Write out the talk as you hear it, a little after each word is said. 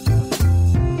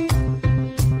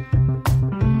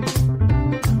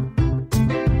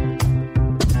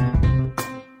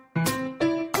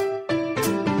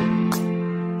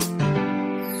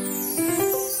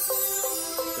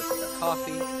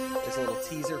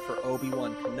for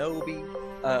Obi-Wan Kenobi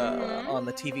on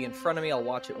the TV in front of me. I'll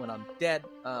watch it when I'm dead.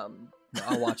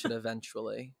 I'll watch it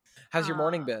eventually. How's your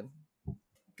morning been?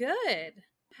 Good.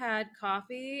 Had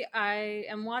coffee. I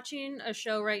am watching a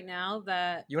show right now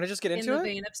that you want to just get into in the it?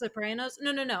 vein of Sopranos.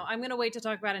 No. I'm going to wait to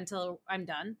talk about it until I'm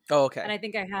done. Oh, okay. And I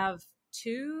think I have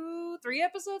 3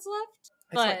 episodes left.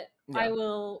 I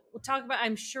will talk about.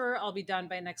 I'm sure I'll be done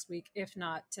by next week, if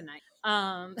not tonight.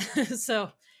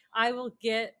 So I will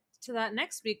get to that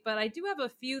next week. But I do have a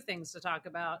few things to talk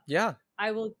about. Yeah.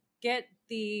 I will get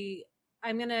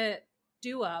I'm going to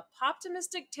do a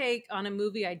optimistic take on a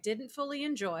movie I didn't fully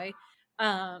enjoy.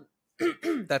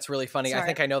 That's really funny. Sorry. I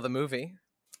think I know the movie.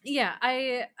 Yeah,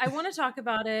 I want to talk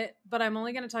about it, but I'm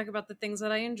only going to talk about the things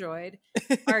that I enjoyed.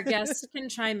 Our guest can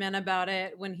chime in about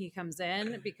it when he comes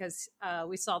in, because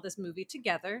we saw this movie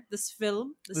together, this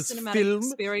cinematic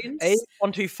experience.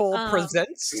 A24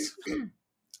 presents.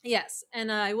 Yes,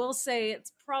 and I will say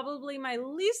it's probably my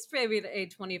least favorite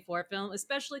A24 film,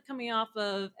 especially coming off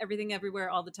of Everything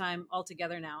Everywhere All the Time, All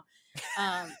Together Now.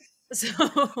 So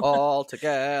all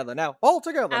together now.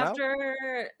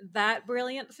 After that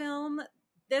brilliant film,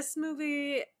 this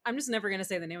movie, I'm just never going to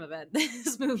say the name of it.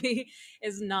 This movie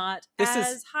is not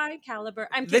as high caliber.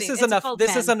 I'm kidding.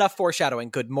 This is enough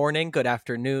foreshadowing. Good morning, good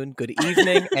afternoon, good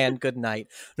evening, and good night.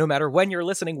 No matter when you're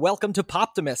listening, welcome to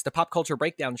Poptimist, a pop culture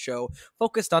breakdown show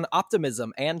focused on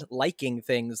optimism and liking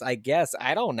things, I guess.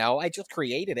 I don't know. I just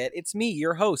created it. It's me,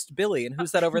 your host, Billy. And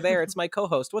who's that over there? It's my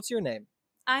co-host. What's your name?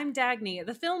 I'm Dagny,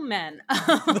 the film Men.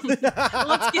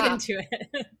 Let's get into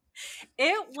it.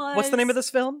 What's the name of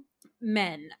this film?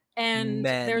 Men. And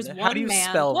there's one man. How do you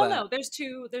spell that? No, there's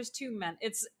two men.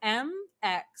 It's MXL.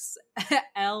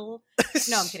 No,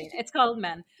 I'm kidding. It's called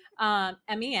Men.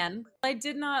 MEN. I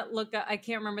did not look up, I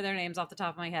can't remember their names off the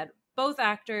top of my head. Both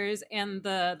actors and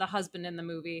the husband in the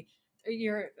movie.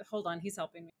 Hold on, he's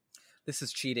helping me. This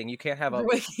is cheating. You can't have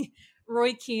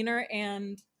Roy Keener,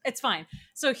 and it's fine.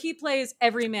 So he plays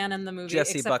every man in the movie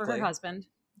except for her husband,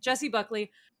 Jessie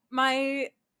Buckley. My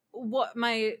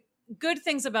good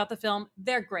things about the film,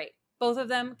 they're great. Both of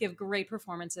them give great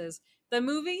performances. The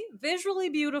movie, visually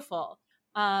beautiful.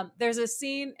 There's a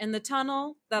scene in the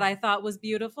tunnel that I thought was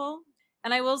beautiful.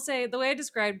 And I will say, the way I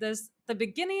described this, the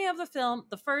beginning of the film,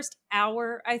 the first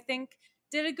hour, I think,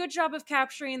 did a good job of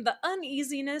capturing the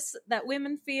uneasiness that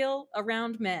women feel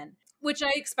around men, which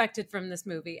I expected from this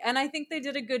movie. And I think they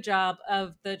did a good job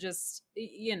of the just,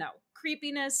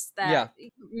 creepiness that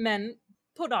men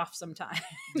put off sometimes.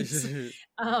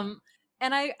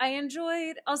 And I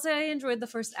enjoyed the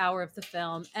first hour of the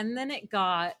film, and then it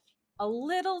got a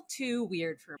little too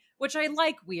weird for me, which I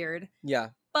like weird.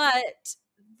 Yeah. But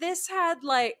this had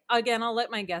again, I'll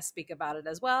let my guest speak about it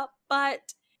as well,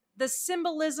 but the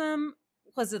symbolism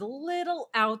was a little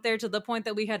out there to the point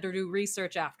that we had to do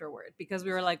research afterward, because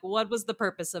we were like, what was the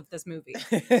purpose of this movie?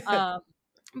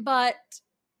 But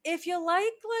if you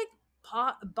like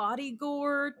body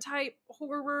gore type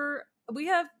horror, we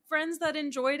have friends that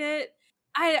enjoyed it.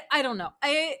 I don't know.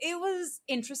 It was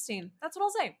interesting. That's what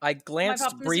I'll say. I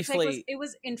glanced briefly. It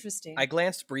was interesting. I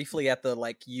glanced briefly at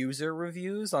the user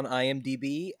reviews on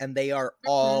IMDb, and they are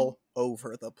all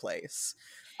over the place.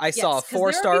 I saw a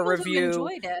 4-star review.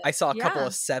 I saw a couple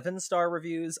of 7-star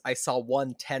reviews. I saw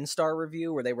one 10-star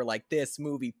review where they were like, "This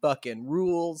movie fucking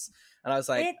rules," and I was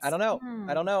like, I don't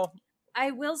know.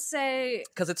 I will say,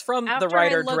 because it's from the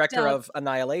writer-director of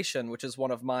Annihilation, which is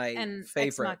one of my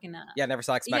favorite. Ex Machina. Yeah, never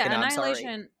saw Ex Machina. Yeah, Annihilation.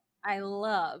 I'm sorry. I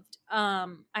loved. I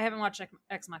haven't watched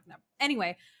Ex Machina.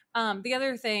 Anyway, the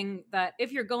other thing that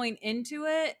if you're going into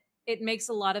it, it makes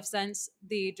a lot of sense.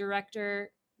 The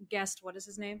director guessed, what is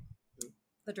his name?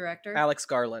 The director? Alex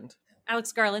Garland.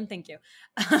 Thank you.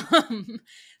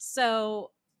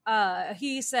 So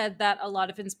he said that a lot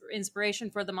of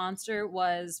inspiration for the monster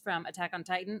was from Attack on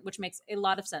Titan, which makes a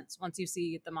lot of sense once you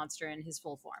see the monster in his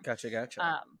full form. Gotcha.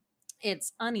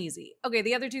 It's uneasy. Okay,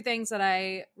 the other two things that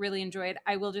I really enjoyed,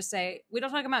 I will just say, we don't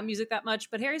talk about music that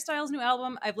much, but Harry Styles' new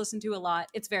album, I've listened to a lot.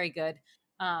 It's very good.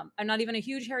 I'm not even a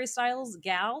huge Harry Styles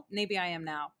gal. Maybe I am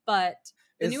now, but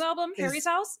the new album, Harry's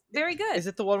House, very good. Is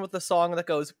it the one with the song that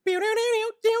goes?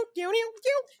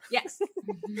 Yes.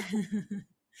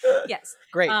 Yes.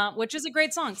 Great. Which is a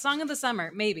great song. Song of the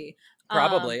summer, maybe.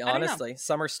 Probably, honestly.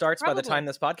 Summer starts by the time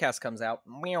this podcast comes out.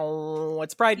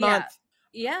 It's Pride Month.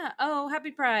 Yeah. Oh, happy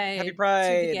Pride. Happy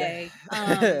Pride. To the gay.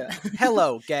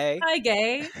 Hello, gay. Hi,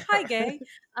 gay.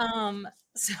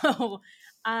 So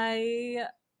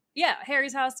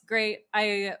Harry's House, great.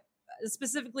 I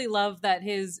specifically love that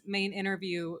his main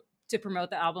interview to promote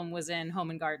the album was in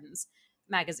Home and Gardens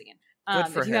magazine. Good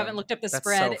for if you him. haven't looked up the That's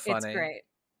spread, so it's great.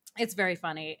 It's very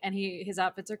funny, and his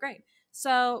outfits are great.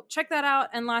 So check that out.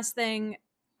 And last thing,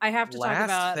 I have to talk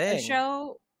about a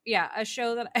show. Yeah, a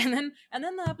show that, and then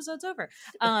the episode's over.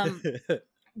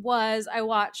 Was I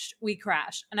watched We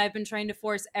Crashed, and I've been trying to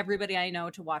force everybody I know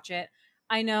to watch it.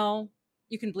 I know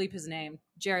you can bleep his name,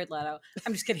 Jared Leto.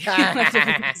 I'm just kidding.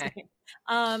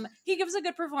 He gives a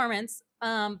good performance,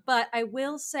 but I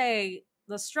will say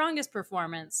the strongest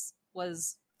performance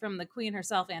was from the queen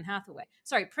herself, Anne Hathaway.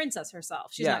 Sorry, princess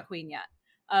herself. She's not queen yet,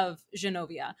 of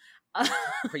Genovia.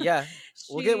 But yeah,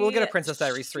 we'll get a Princess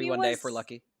Diaries 3 one day if we're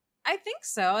lucky. I think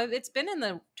so. It's been in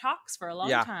the talks for a long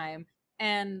time,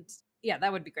 and yeah,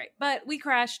 that would be great. But We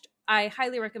Crashed. I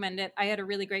highly recommend it. I had a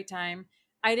really great time.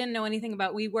 I didn't know anything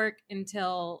about WeWork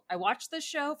until I watched this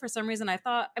show. For some reason, I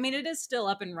thought, I mean, it is still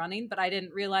up and running, but I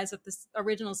didn't realize that this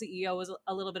original CEO was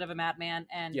a little bit of a madman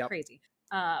and crazy.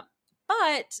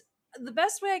 But the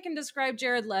best way I can describe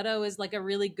Jared Leto is like a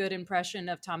really good impression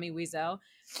of Tommy Wiseau.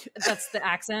 That's the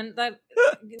accent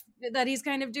that he's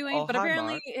kind of doing. But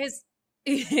apparently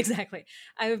exactly.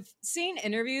 I've seen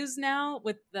interviews now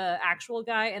with the actual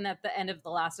guy, and at the end of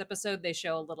the last episode, they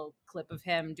show a little clip of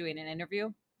him doing an interview.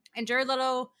 And Jared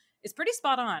Leto is pretty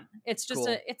spot on. It's just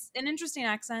it's an interesting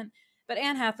accent. But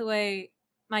Anne Hathaway,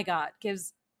 my God,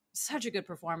 gives such a good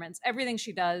performance. Everything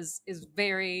she does is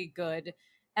very good.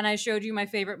 And I showed you my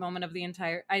favorite moment of the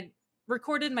entire. I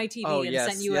recorded my TV and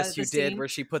sent you you did, where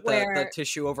she put the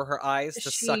tissue over her eyes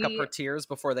to suck up her tears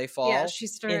before they fall. Yeah,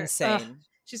 insane.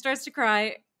 She starts to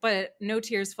cry, but no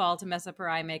tears fall to mess up her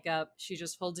eye makeup. She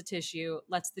just holds a tissue,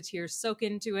 lets the tears soak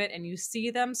into it, and you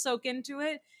see them soak into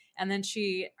it. And then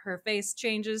her face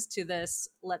changes to this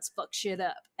 "let's fuck shit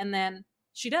up," and then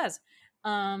she does.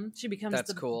 She becomes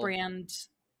brand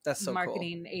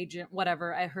marketing agent,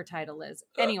 whatever her title is.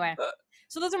 Anyway,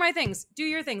 so those are my things. Do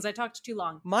your things. I talked too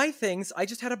long. My things. I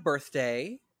just had a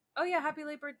birthday. Oh yeah, happy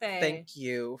late birthday! Thank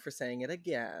you for saying it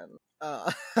again.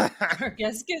 Our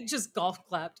guests get just golf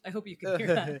clapped. I hope you can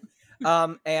hear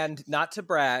that. And not to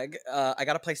brag, I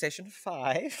got a PlayStation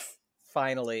 5.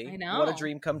 Finally, I know. What a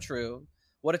dream come true.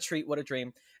 What a treat, what a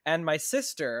dream. And my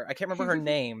sister, I can't remember her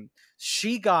name,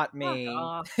 she got me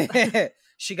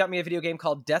she got me a video game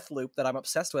called Deathloop that I'm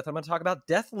obsessed with. I'm going to talk about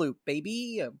Deathloop,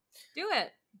 baby. Do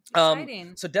it.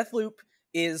 Exciting. So Deathloop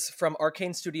is from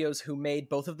Arcane Studios, who made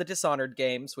both of the Dishonored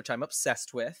games, which I'm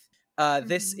obsessed with.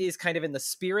 This is kind of in the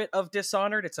spirit of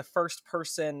Dishonored. It's a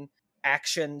first-person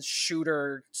action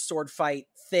shooter sword fight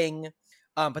thing.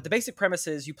 But the basic premise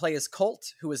is you play as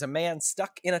Colt, who is a man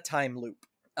stuck in a time loop.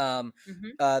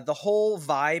 The whole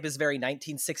vibe is very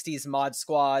 1960s Mod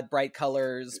Squad, bright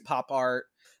colors, pop art.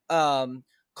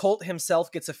 Colt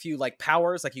himself gets a few like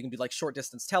powers, like you can do like short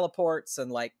distance teleports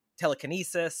and like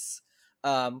telekinesis,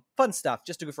 fun stuff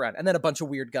just to goof around, and then a bunch of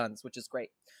weird guns, which is great.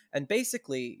 And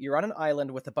basically you're on an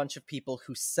island with a bunch of people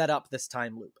who set up this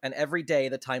time loop, and every day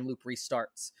the time loop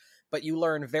restarts. But you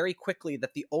learn very quickly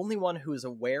that the only one who is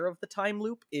aware of the time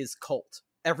loop is Colt.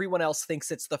 Everyone else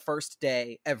thinks it's the first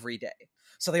day every day.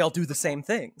 So they all do the same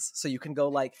things. So you can go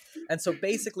like, and so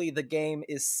basically the game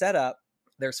is set up.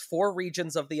 There's 4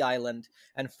 regions of the island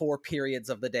and 4 periods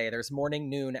of the day. There's morning,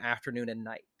 noon, afternoon, and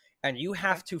night. And you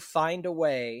have to find a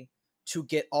way to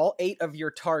get all 8 of your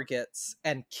targets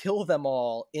and kill them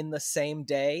all in the same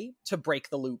day to break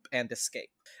the loop and escape.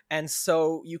 And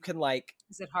so you can like...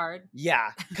 Is it hard? Yeah,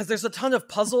 because there's a ton of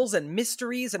puzzles and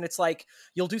mysteries, and it's like,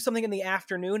 you'll do something in the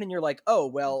afternoon and you're like, oh,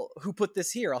 well, who put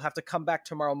this here? I'll have to come back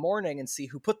tomorrow morning and see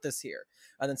who put this here,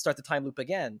 and then start the time loop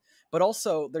again. But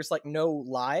also, there's like no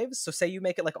lives, so say you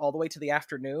make it like all the way to the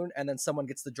afternoon, and then someone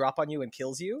gets the drop on you and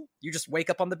kills you, you just wake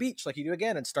up on the beach like you do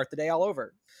again and start the day all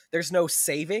over. There's no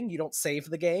saving, you don't save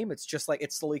the game, it's just like,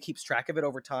 it slowly keeps track of it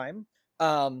over time.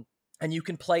 And you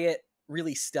can play it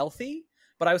really stealthy.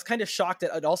 But I was kind of shocked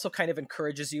that it also kind of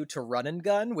encourages you to run and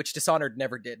gun, which Dishonored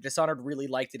never did. Dishonored really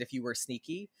liked it if you were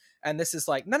sneaky. And this is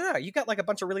like, no, you got like a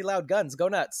bunch of really loud guns. Go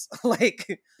nuts.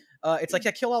 Like, it's like,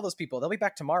 yeah, kill all those people. They'll be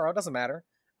back tomorrow. It doesn't matter.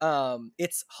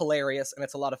 It's hilarious and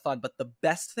it's a lot of fun. But the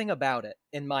best thing about it,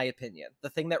 in my opinion,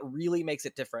 the thing that really makes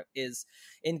it different is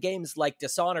in games like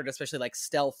Dishonored, especially like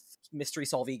stealth, mystery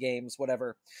solving games,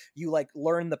 whatever, you like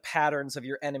learn the patterns of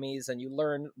your enemies and you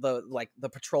learn the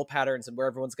patrol patterns and where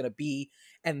everyone's going to be.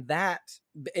 And that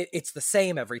it's the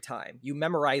same every time. You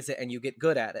memorize it and you get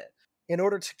good at it. In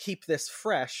order to keep this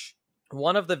fresh,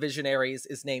 one of the visionaries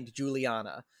is named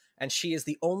Juliana, and she is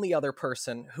the only other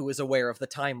person who is aware of the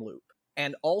time loop.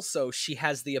 And also, she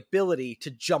has the ability to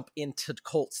jump into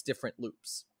Colt's different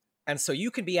loops. And so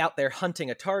you can be out there hunting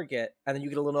a target, and then you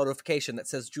get a little notification that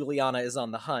says Juliana is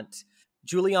on the hunt.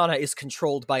 Juliana is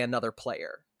controlled by another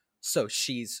player. So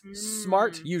she's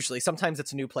smart, usually. Sometimes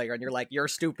it's a new player and you're like, you're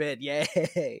stupid,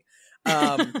 yay.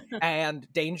 And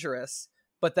dangerous.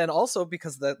 But then also,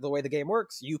 because the way the game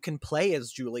works, you can play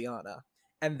as Juliana.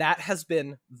 And that has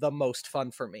been the most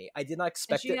fun for me. I did not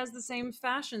expect it. She has the same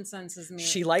fashion sense as me.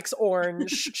 She likes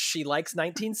orange. She likes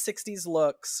 1960s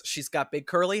looks. She's got big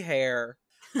curly hair.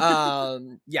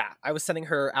 Yeah, I was sending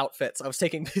her outfits. I was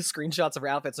taking screenshots of her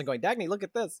outfits and going, Dagny, look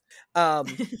at this.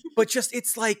 But just,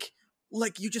 it's like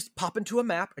you just pop into a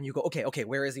map and you go, okay,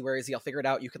 where is he? I'll figure it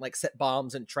out. You can like set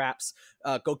bombs and traps.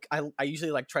 I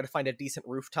usually like try to find a decent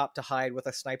rooftop to hide with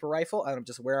a sniper rifle. And I'm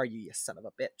just, where are you son of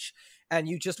a bitch? And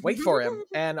you just wait for him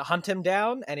and hunt him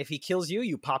down. And if he kills you,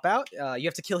 you pop out. You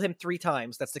have to kill him 3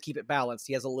 times. That's to keep it balanced.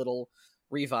 He has a little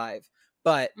revive.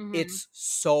 But it's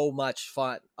so much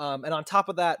fun. And on top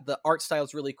of that, the art style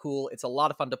is really cool. It's a lot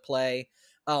of fun to play.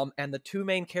 And the 2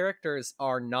 main characters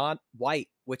are not white,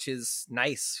 which is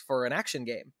nice for an action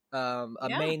game,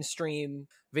 mainstream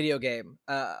video game.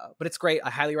 But it's great.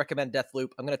 I highly recommend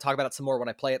Deathloop. I'm going to talk about it some more when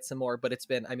I play it some more, but it's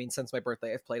been, since my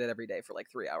birthday, I've played it every day for like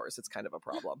 3 hours. It's kind of a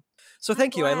problem. So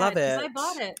thank you. I love it. I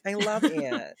bought it. I love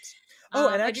it. Oh,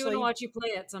 and actually, I do want to watch you play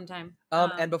it sometime.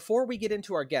 And before we get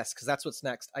into our guests, because that's what's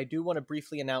next, I do want to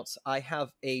briefly announce I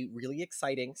have a really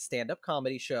exciting stand-up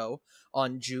comedy show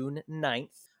on June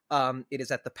 9th. It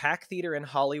is at the Pack Theater in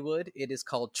Hollywood. It is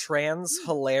called Trans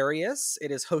Hilarious.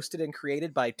 It is hosted and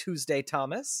created by Tuesday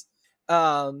Thomas.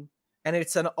 And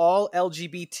it's an all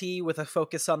LGBT with a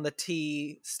focus on the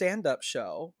T stand-up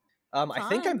show. I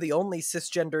think I'm the only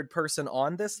cisgendered person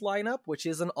on this lineup, which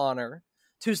is an honor.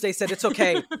 Tuesday said it's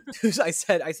okay. I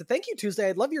said thank you, Tuesday.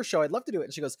 I'd love your show. I'd love to do it.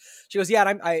 And she goes yeah.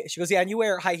 And you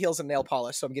wear high heels and nail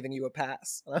polish, so I'm giving you a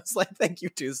pass. And I was like, thank you,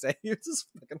 Tuesday. You're just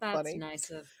fucking funny. That's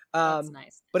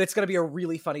nice. But it's gonna be a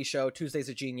really funny show. Tuesday's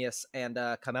a genius, and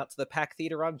come out to the Pack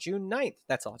Theater on June 9th.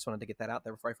 That's all. I just wanted to get that out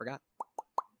there before I forgot.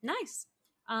 Nice.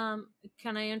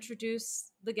 Can I introduce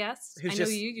the guest? I know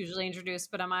you usually introduce,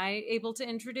 but am I able to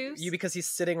introduce? You, because he's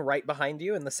sitting right behind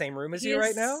you in the same room as you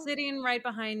right now? Sitting right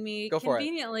behind me. Go for it.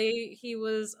 Conveniently, he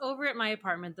was over at my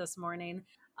apartment this morning.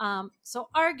 So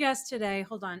our guest today,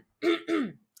 hold on.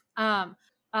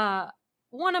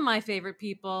 One of my favorite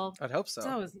people. I'd hope so.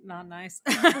 That was not nice.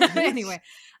 Anyway,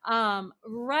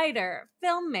 writer,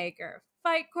 filmmaker,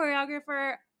 fight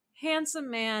choreographer, handsome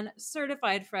man,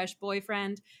 certified fresh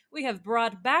boyfriend. We have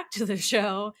brought back to the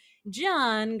show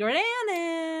John Grannon.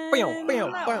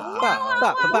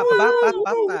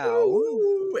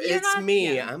 It's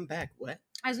me. Yeah. I'm back. What?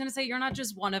 I was going to say, you're not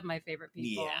just one of my favorite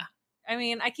people. Yeah.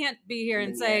 I can't be here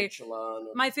and say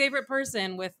my favorite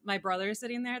person with my brother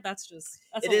sitting there. That's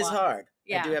it is hard.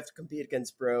 Yeah. I do have to compete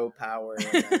against bro power.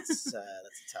 And that's a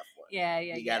tough one. Yeah.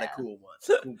 You got a cool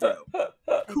one.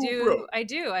 Cool bro. I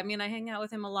do. I hang out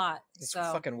with him a lot. It's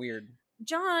fucking weird.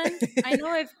 John, I know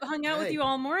I've hung out with you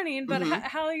all morning, but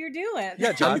how are you doing?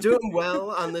 Yeah, John. I'm doing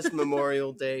well on this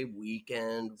Memorial Day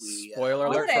weekend. Spoiler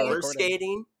alert for roller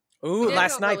skating. Ooh,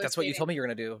 last night. That's what you told me you were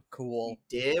going to do. Cool. We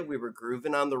did. We were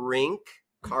grooving on the rink,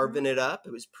 carving it up.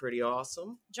 It was pretty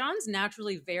awesome. John's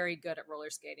naturally very good at roller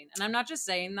skating. And I'm not just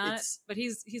saying that, but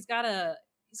he's got a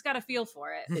feel for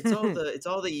it. It's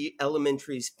all the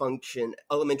elementary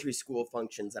school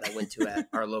functions that I went to at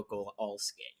our local all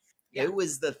skate. Yeah. It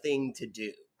was the thing to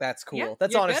do. That's cool. Yeah,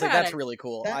 that's really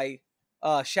cool.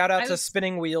 Shout out to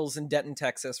Spinning Wheels in Denton,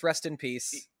 Texas. Rest in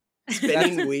peace.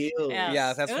 Spinning Wheels.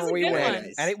 Yeah, that's where we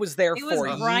went. And it was there for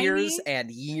years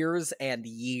and years and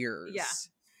years.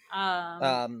 Yeah.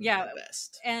 The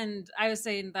best. And I was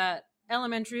saying that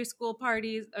elementary school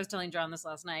parties, I was telling John this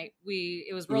last night,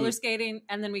 it was roller skating,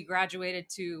 and then we graduated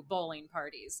to bowling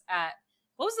parties at,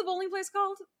 what was the bowling place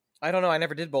called? I don't know. I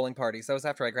never did bowling parties. That was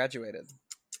after I graduated.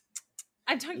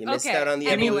 You missed out on the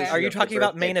Are you talking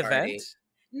about main event?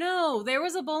 No, there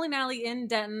was a bowling alley in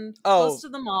Denton, close to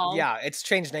the mall. Yeah, it's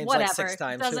changed names like 6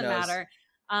 times. Doesn't matter.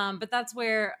 But that's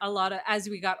where as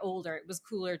we got older, it was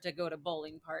cooler to go to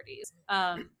bowling parties.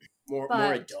 More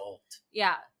adult.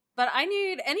 Yeah. But I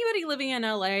need anybody living in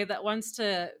LA that wants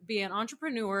to be an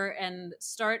entrepreneur and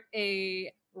start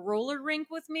a roller rink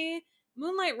with me.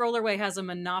 Moonlight Rollerway has a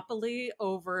monopoly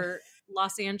over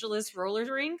Los Angeles roller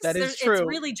rinks. That is true. It's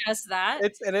really just that.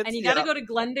 And you got to go to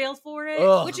Glendale for it,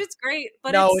 which is great.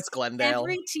 But it's Glendale.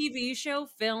 Every TV show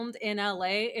filmed in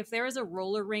LA, if there is a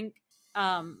roller rink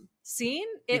scene,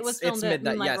 it was filmed at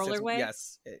Moonlight Rollerway.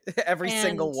 Yes, every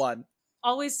single one.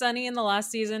 Always Sunny in the last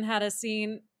season had a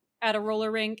scene at a roller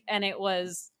rink, and it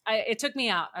took me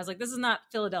out. I was like, this is not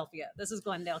Philadelphia. This is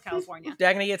Glendale, California.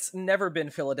 Dagny, it's never been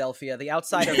Philadelphia. The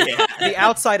outside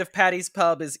of Patty's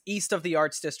Pub is east of the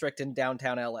Arts District in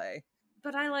downtown LA.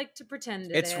 but I like to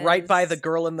pretend it's right by the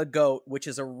Girl and the Goat, which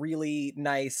is a really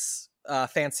nice,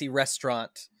 fancy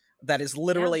restaurant that is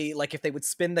literally like if they would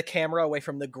spin the camera away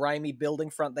from the grimy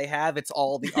building front they have, it's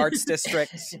all the arts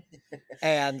district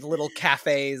and little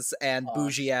cafes and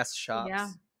bougie ass shops. Yeah.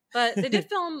 But they did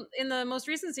film in the most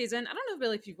recent season. I don't know,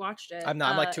 Billy, if you've watched it. I'm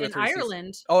not. I'm like 2 or 3 in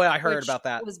Ireland. Seasons. Oh, yeah, I heard about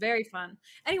that. It was very fun.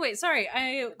 Anyway, sorry,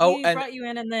 we brought you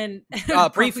in and then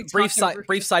brief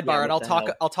sidebar, and I'll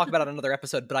talk about it on another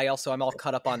episode. But I'm all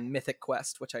caught up on Mythic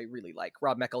Quest, which I really like.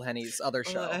 Rob McElhenney's other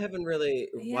show. I haven't really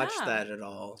watched that at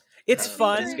all. It's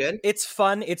fun. It's good. It's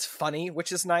fun. It's funny,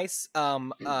 which is nice.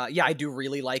 I do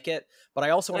really like it. But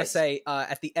I also want to say,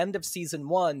 at the end of season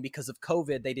 1, because of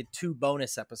COVID, they did 2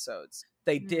 bonus episodes.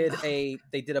 They did a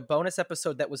bonus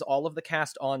episode that was all of the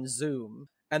cast on Zoom,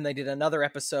 and they did another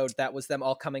episode that was them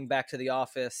all coming back to the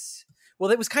office. Well,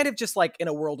 it was kind of just like in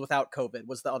a world without COVID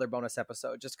was the other bonus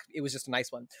episode. It was just a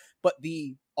nice one. But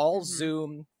the all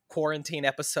Zoom quarantine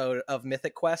episode of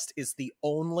Mythic Quest is the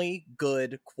only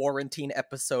good quarantine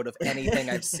episode of anything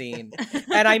I've seen.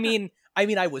 And I mean,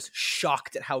 I was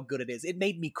shocked at how good it is. It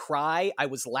made me cry. I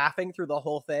was laughing through the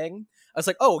whole thing. I was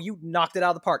like, oh, you knocked it out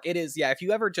of the park. It is. Yeah. If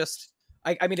you ever just,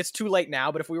 I mean, it's too late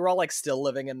now, but if we were all like still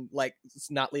living and like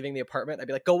not leaving the apartment, I'd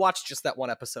be like, go watch just that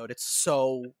one episode. It's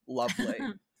so lovely.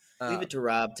 Leave it to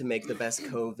Rob to make the best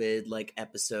COVID like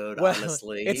episode.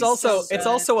 Honestly, it's also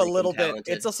a little bit.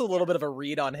 It's also a little bit of a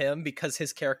read on him because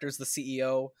his character's the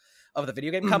CEO of the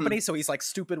video game company, so he's like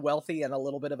stupid wealthy and a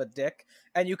little bit of a dick.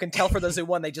 And you can tell for the Zoom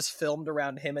one, they just filmed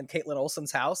around him and Caitlin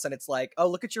Olsen's house, and it's like, oh,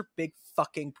 look at your big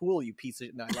fucking pool, you piece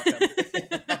of. No, I love him.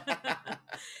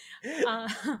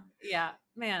 Yeah,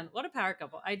 man, what a power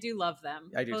couple. I do love them.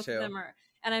 I do Both too. Of them are,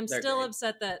 and I'm still great.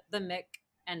 Upset that the Mick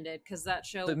ended because that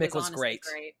show was great.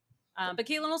 But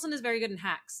Caitlin Olsen is very good in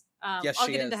Hacks. Yes, I'll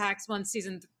get into Hacks once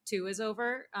season 2 is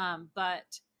over.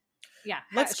 But yeah,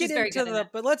 let's get into the.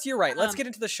 But you're right. Let's get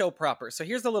into the show proper. So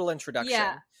here's the little introduction.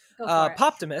 Yeah.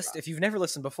 Poptimist, if you've never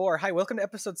listened before, hi, welcome to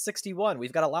episode 61.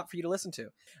 We've got a lot for you to listen to.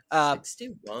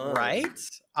 61. Right?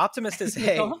 Optimist is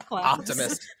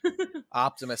Optimist.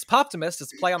 Optimist. Poptimist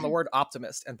is a play on the word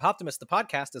optimist. And Poptimist, the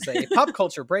podcast, is a pop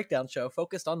culture breakdown show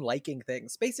focused on liking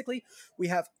things. Basically, we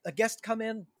have a guest come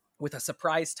in with a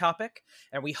surprise topic,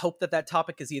 and we hope that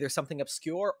topic is either something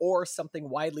obscure or something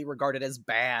widely regarded as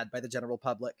bad by the general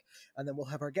public. And then we'll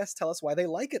have our guests tell us why they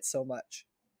like it so much.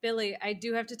 Billy, I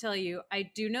do have to tell you, I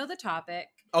do know the topic.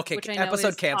 Okay, which I know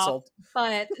episode canceled.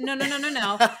 But no.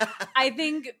 I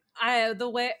think the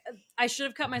way I should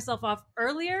have cut myself off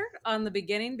earlier on the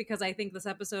beginning because I think this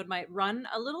episode might run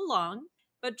a little long.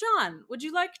 But John, would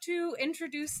you like to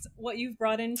introduce what you've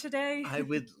brought in today? I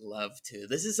would love to.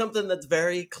 This is something that's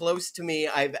very close to me.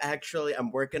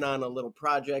 I'm working on a little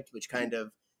project which kind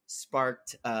of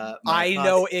sparked I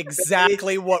know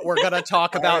exactly what we're going to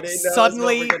talk about.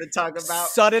 Suddenly,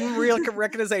 sudden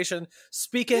recognition.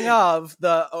 Speaking of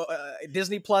the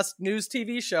Disney Plus news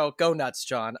TV show, go nuts,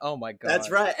 John. Oh my God. That's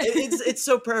right. It's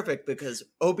so perfect because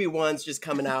Obi-Wan's just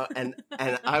coming out and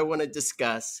I want to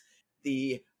discuss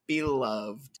the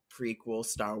beloved prequel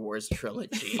Star Wars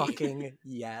trilogy. Fucking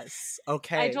yes.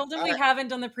 Okay. I told him we haven't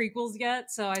done the prequels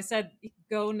yet, so I said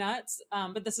go nuts.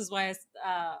 But this is why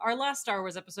our last Star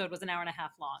Wars episode was an hour and a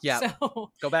half long. Yeah.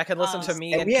 So go back and listen to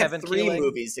me and we Kevin have 3 Keeling.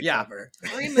 Movies to cover.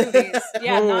 3 movies.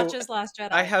 Yeah, not just Last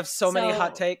Jedi. I have so many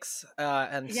hot takes.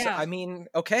 I mean,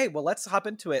 okay, well, let's hop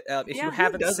into it. If you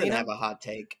haven't seen have a hot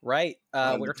take. Right.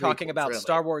 We're talking about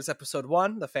Star Wars Episode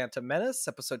 1, The Phantom Menace,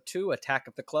 Episode 2, Attack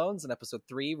of the Clones, and Episode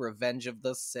 3, Revenge of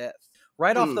the Sith.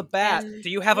 Right off the bat, do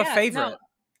you have a favorite?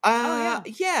 No.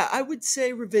 Yeah, I would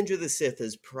say Revenge of the Sith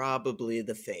is probably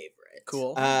the favorite.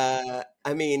 Cool. I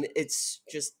mean, it's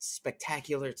just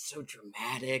spectacular. It's so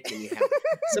dramatic, and you have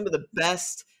some of the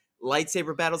best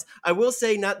lightsaber battles. I will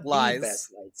say, not Lies. The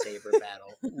best lightsaber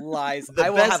battle. Lies. The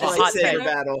best lightsaber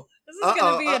battle. This is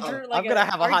going to be I'm going to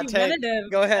have a hot take.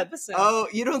 Go ahead. Episode. Oh,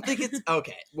 you don't think it's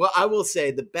okay? Well, I will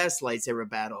say the best lightsaber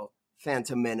battle.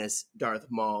 Phantom Menace, Darth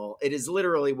Maul. It is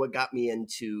literally what got me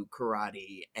into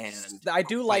karate, and I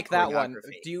do like that one.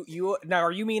 Do you now?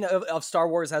 Are you mean of Star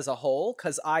Wars as a whole?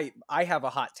 Because I have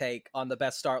a hot take on the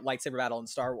best lightsaber battle in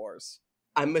Star Wars.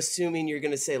 I'm assuming you're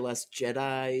going to say Last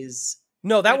Jedi's.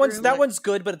 No, that one's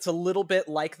good, but it's a little bit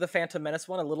like the Phantom Menace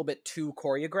one, a little bit too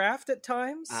choreographed at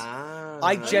times.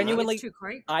 I genuinely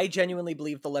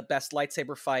believe the best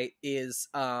lightsaber fight is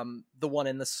the one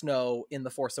in the snow in The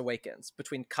Force Awakens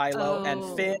between Kylo and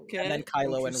Finn, and then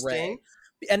Kylo and Rey.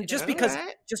 And just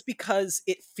because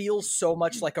it feels so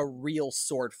much like a real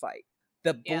sword fight.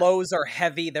 The blows are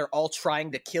heavy. They're all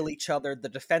trying to kill each other. The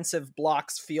defensive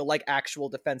blocks feel like actual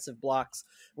defensive blocks.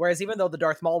 Whereas even though the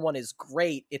Darth Maul one is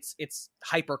great, it's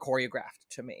hyper choreographed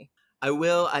to me.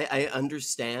 I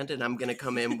understand, and I'm going to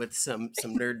come in with some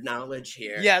nerd knowledge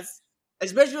here. Yes.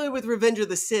 Especially with Revenge of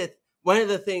the Sith, one of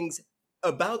the things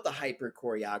about the hyper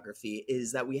choreography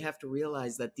is that we have to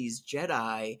realize that these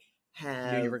Jedi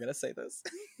have... I knew you were going to say this.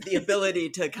 The ability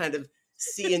to kind of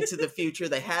see into the future.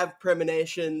 They have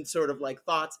premonition sort of like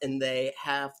thoughts, and they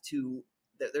have to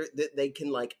they can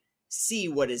like see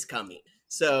what is coming,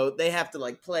 so they have to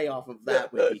like play off of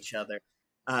that with each other,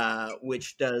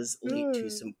 which does lead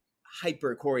to some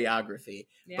hyper choreography.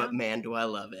 But man, do I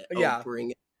love it.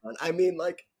 Bring it on. I mean,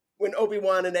 like when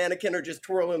Obi-Wan and Anakin are just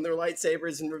twirling their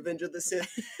lightsabers in Revenge of the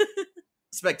Sith.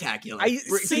 Spectacular. And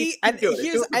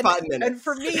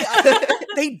for me,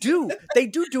 they do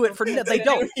it for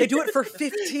they do it for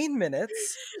 15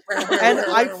 minutes, and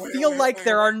I feel like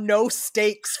there are no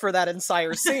stakes for that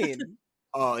entire scene.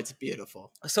 Oh, it's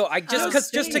beautiful. So I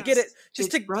just to get it,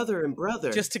 just it's to brother and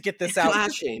brother, just to get this out.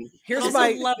 Flashing. Here's also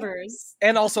my lovers,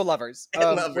 and also lovers. We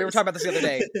were talking about this the other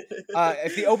day.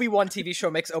 If the Obi-Wan TV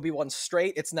show makes Obi-Wan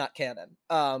straight, it's not canon.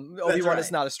 Obi-Wan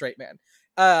is not a straight man.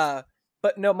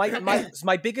 But no,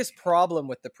 my biggest problem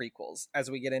with the prequels,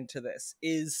 as we get into this,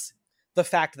 is the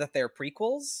fact that they're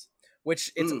prequels.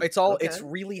 Which it's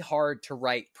really hard to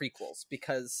write prequels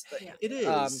because it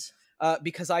is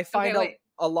because I find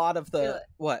a lot of the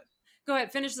what. Go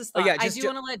ahead, finish this thought. I do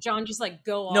want to let John just like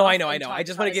go off. No, I know. I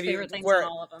just want to give you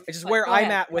where I'm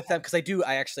at with them, because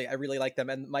I really like them,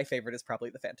 and my favorite is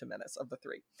probably the Phantom Menace of the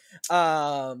three.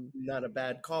 Not a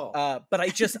bad call. But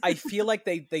I feel like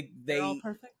they all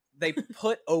perfect. They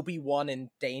put Obi-Wan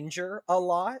in danger a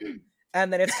lot,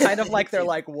 and then it's kind of like they're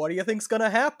like, "What do you think's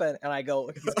gonna happen?" And I go,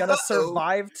 "He's gonna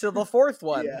survive to the fourth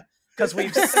one," because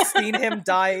we've seen him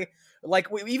die. Like,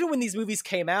 even when these movies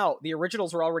came out, the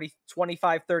originals were already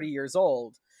 25, 30 years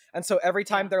old. And so every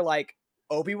time they're like,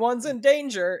 Obi-Wan's in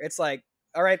danger, it's like,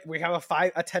 all right, we have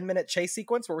a 10-minute chase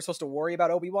sequence where we're supposed to worry about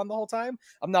Obi-Wan the whole time.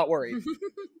 I'm not worried.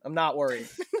 I'm not worried.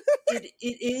 It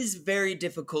is very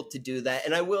difficult to do that.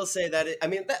 And I will say that,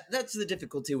 that's the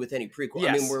difficulty with any prequel.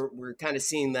 Yes. I mean, we're kind of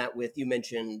seeing that with, you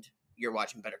mentioned you're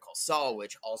watching Better Call Saul,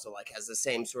 which also like has the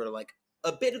same sort of like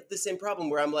a bit of the same problem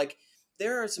where I'm like,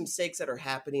 there are some stakes that are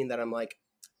happening that I'm like,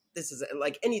 this is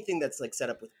like anything that's like set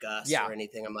up with Gus or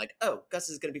anything. I'm like, oh, Gus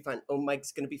is going to be fine. Oh,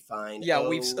 Mike's going to be fine. Yeah,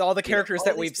 all the characters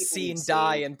that we've seen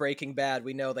die in Breaking Bad,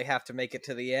 we know they have to make it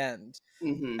to the end.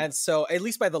 Mm-hmm. And so at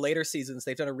least by the later seasons,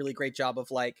 they've done a really great job of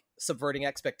like subverting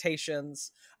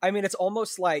expectations. I mean, it's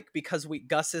almost like because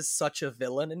Gus is such a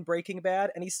villain in Breaking Bad,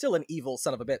 and he's still an evil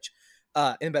son of a bitch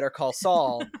in Better Call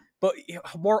Saul, but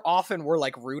more often we're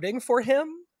like rooting for him.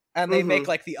 And they make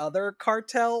like the other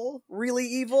cartel really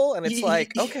evil, and it's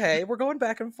like, okay, we're going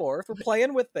back and forth, we're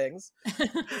playing with things.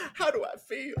 How do I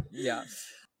feel? Yeah.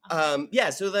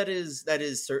 So that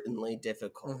is certainly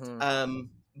difficult.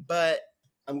 But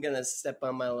I'm gonna step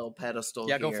on my little pedestal.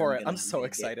 Yeah, go for it. I'm so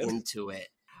excited into it.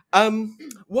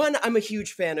 One, I'm a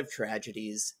huge fan of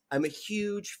tragedies. I'm a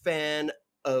huge fan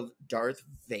of Darth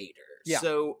Vader. Yeah.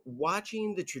 So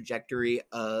watching the trajectory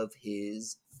of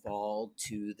his fall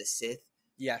to the Sith.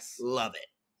 Yes. Love it.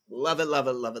 Love it, love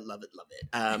it, love it, love it,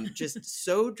 love it. Just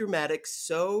so dramatic,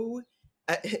 so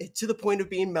to the point of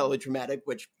being melodramatic,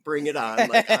 which bring it on,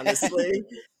 like honestly.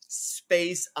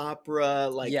 Space opera,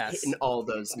 like hitting all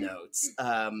those notes.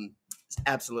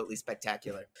 Absolutely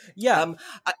spectacular. Yeah.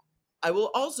 I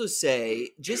will also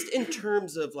say, just in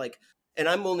terms of like, and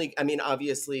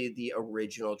obviously the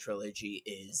original trilogy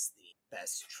is the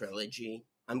best trilogy.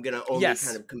 I'm going to only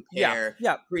kind of compare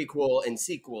prequel and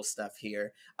sequel stuff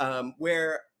here,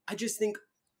 where I just think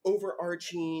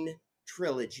overarching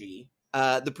trilogy,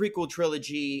 the prequel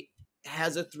trilogy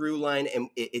has a through line, and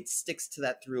it sticks to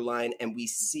that through line, and we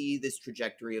see this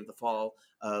trajectory of the fall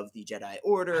of the Jedi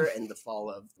Order and the fall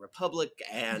of the Republic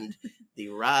and the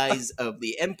rise of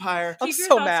the Empire. Keep your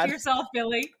thoughts to yourself,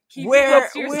 Billy.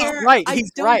 Right,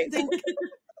 he's right. Think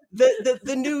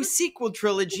the new sequel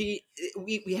trilogy,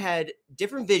 we had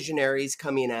different visionaries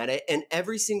coming at it, and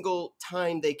every single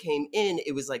time they came in,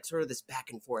 it was like sort of this back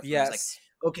and forth. Yes. It was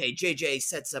like, okay, JJ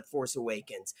sets up Force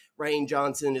Awakens. Rian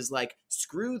Johnson is like,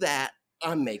 screw that,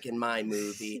 I'm making my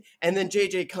movie. And then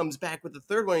JJ comes back with the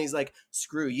third one, and he's like,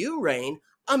 screw you, Rain,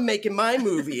 I'm making my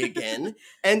movie again.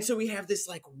 And so we have this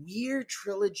like weird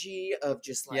trilogy of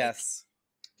just like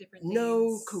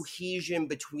no cohesion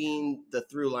between the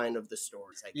through line of the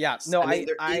stories. I guess. Yeah, no,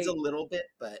 there is a little bit,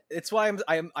 but it's why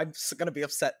I'm gonna be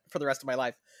upset for the rest of my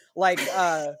life. Like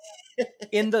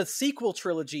in the sequel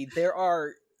trilogy, there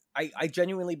are I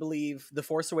genuinely believe The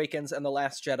Force Awakens and The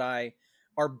Last Jedi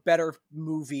are better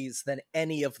movies than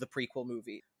any of the prequel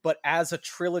movies. But as a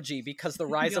trilogy, because The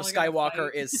Rise of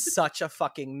Skywalker is such a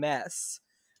fucking mess,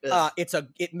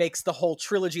 it makes the whole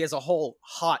trilogy as a whole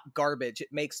hot garbage. It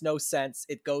makes no sense.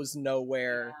 It goes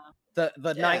nowhere. Yeah.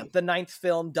 The ninth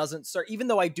film doesn't serve, even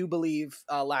though I do believe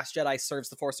Last Jedi serves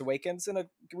The Force Awakens in a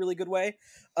really good way.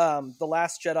 The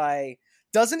Last Jedi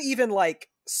doesn't even like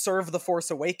serve The Force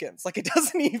Awakens. Like, it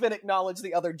doesn't even acknowledge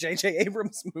the other J.J.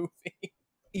 Abrams movie.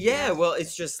 Yeah, well,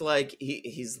 it's just like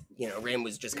he's Rand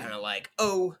was just kind of like,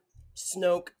 oh,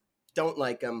 Snoke, don't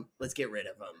like him, let's get rid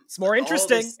of him. It's more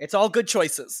interesting. It's all good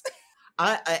choices.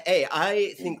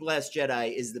 I think Last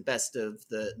Jedi is the best of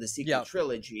the sequel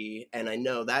trilogy, and I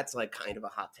know that's like kind of a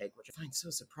hot take, which I find so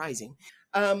surprising.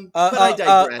 But I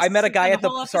digress. I met a guy at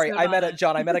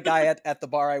a guy at the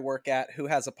bar I work at who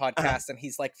has a podcast, and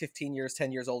he's like 10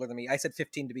 years older than me. I said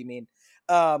 15 to be mean.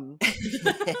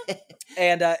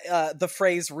 And the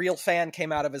phrase "real fan"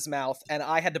 came out of his mouth, and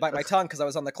I had to bite my tongue because I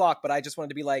was on the clock, but I just wanted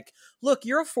to be like, look,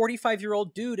 you're a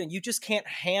 45-year-old dude, and you just can't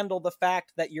handle the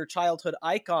fact that your childhood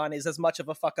icon is as much of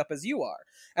a fuck up as you are.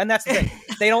 And that's the thing.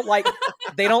 They don't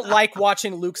like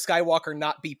watching Luke Skywalker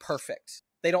not be perfect.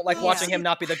 They don't like watching him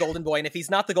not be the golden boy. And if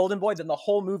he's not the golden boy, then the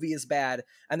whole movie is bad.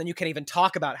 And then you can't even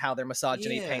talk about how their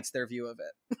misogyny paints their view of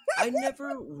it. I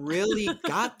never really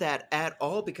got that at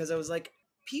all, because I was like,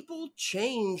 people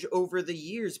change over the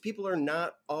years. People are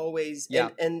not always...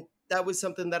 And that was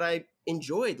something that I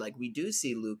enjoyed. Like, we do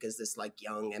see Luke as this like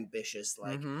young, ambitious,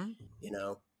 like,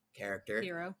 character.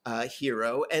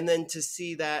 Hero. And then to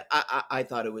see that, I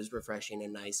thought it was refreshing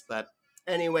and nice. But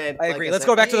anyway, I agree. Let's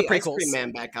go back to the prequels. Ice cream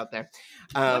man back out there.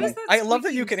 I love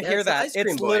that you can hear that.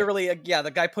 It's literally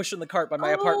the guy pushing the cart by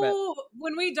my apartment.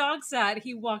 When we dog sat,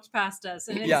 he walked past us,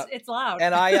 and it's loud.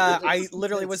 And I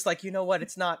literally was like, you know what?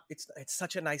 It's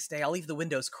such a nice day. I'll leave the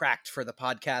windows cracked for the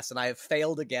podcast, and I have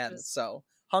failed again. So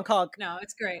honk honk. No,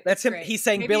 it's great. That's him. Great. He's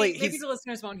saying, Billy. Maybe the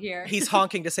listeners won't hear. He's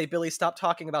honking to say, Billy, stop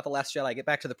talking about The Last Jedi. Get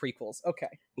back to the prequels. Okay.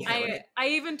 I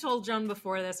even told John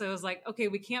before this. I was like, okay,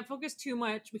 we can't focus too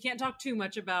much. We can't talk too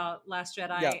much about Last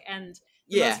Jedi, and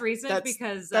the most recent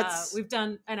because we've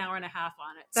done an hour and a half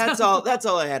on it. So. That's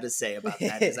all I had to say about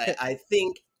that. Is I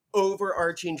think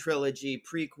overarching trilogy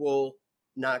prequel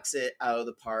knocks it out of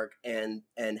the park and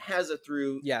has a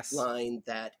through line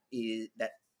that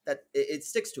it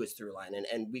sticks to its through line,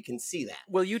 and we can see that.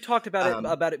 Well, you talked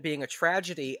about it being a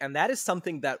tragedy, and that is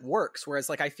something that works, whereas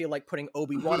like I feel like putting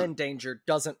Obi-Wan in danger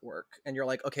doesn't work, and you're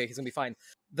like, okay, he's gonna be fine.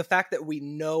 The fact that we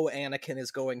know Anakin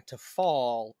is going to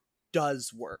fall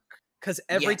does work, because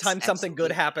every time something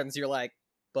good happens, you're like,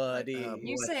 buddy.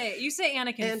 You say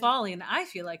Anakin falling, I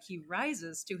feel like he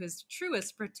rises to his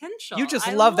truest potential. You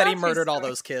just love that he murdered all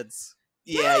those kids.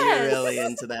 Yeah, you're really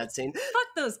into that scene. Fuck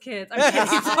those kids. I'm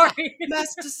kidding, sorry.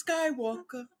 Master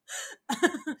Skywalker.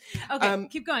 Okay,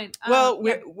 keep going.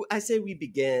 I say we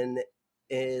begin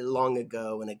long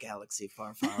ago in a galaxy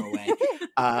far, far away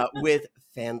with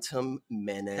Phantom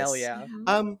Menace. Hell yeah.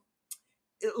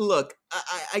 Look,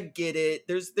 I get it.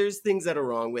 There's things that are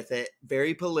wrong with it.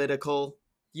 Very political.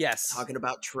 Yes. Talking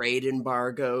about trade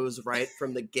embargoes right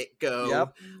from the get-go.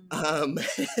 Yep.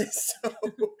 So,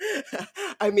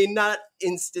 I mean, not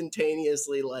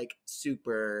instantaneously like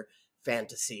super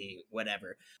fantasy,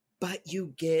 whatever. But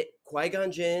you get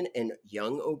Qui-Gon Jinn and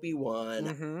young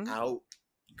Obi-Wan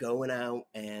going out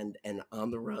and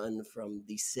on the run from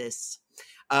the Sith.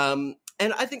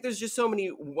 And I think there's just so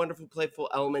many wonderful, playful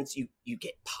elements. You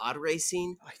get pod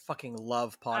racing. I fucking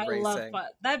love pod racing.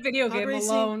 That video game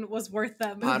alone was worth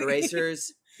that movie. Pod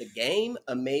racers, the game,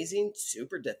 amazing,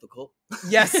 super difficult.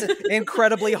 Yes,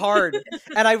 incredibly hard.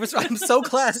 And I'm so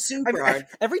glad. Super hard.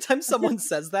 Every time someone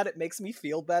says that, it makes me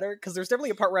feel better, because there's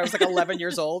definitely a part where I was like 11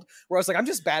 years old, where I was like, I'm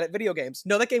just bad at video games.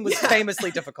 No, that game was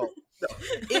famously difficult. No,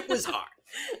 it was hard.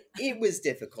 It was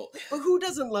difficult. But who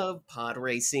doesn't love pod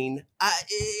racing?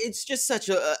 It's just such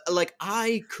a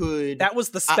I could. That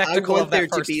was the spectacle of that there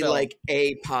first to be film. Like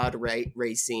a pod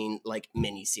racing like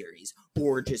miniseries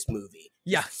or just movie.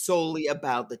 Yeah, solely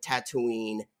about the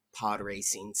Tatooine pod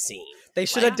racing scene. They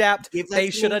should adapt. They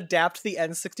should adapt the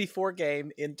N64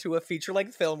 game into a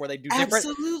feature-length film where they do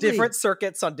different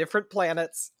circuits on different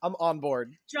planets. I'm on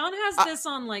board. John has this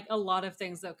on like a lot of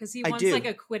things though, because he wants like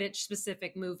a Quidditch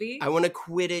specific movie. I want a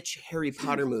Quidditch Harry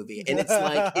Potter movie, and it's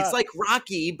like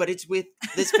Rocky, but it's with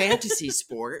this fantasy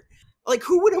sport. Like,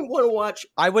 who wouldn't want to watch?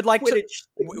 I would like Quidditch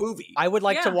movie. I would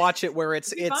like to watch it where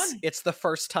it's the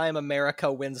first time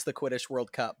America wins the Quidditch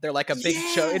World Cup. They're like a big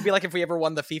show. It'd be like if we ever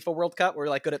won the FIFA World Cup. We're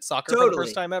like good at soccer for the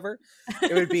first time ever.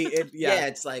 It would be. Yeah,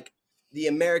 it's like the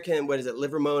American. What is it?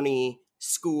 Livermore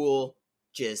school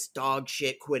just dog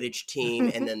shit Quidditch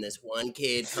team, and then this one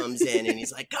kid comes in and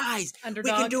he's like, "Guys, we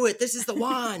can do it. This is the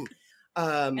one."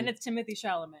 And it's Timothée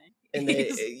Chalamet. And he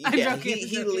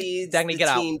leads Dagny,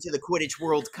 the team to the Quidditch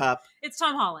World Cup. It's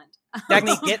Tom Holland.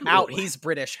 Dagny, get out. He's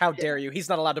British. How dare you? He's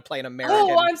not allowed to play an American.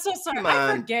 Oh, I'm so sorry.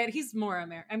 I forget. He's more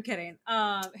American. I'm kidding.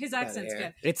 His accent's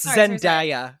good. It's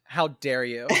Zendaya. How dare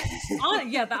you?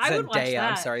 I would watch that.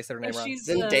 I'm sorry, I said her name wrong.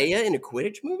 Zendaya in a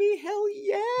Quidditch movie? Hell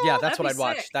yeah. Yeah, that's what I'd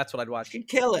watch. That's what I'd watch. She'd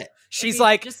kill it. She's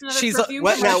like,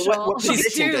 what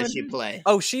position does she play?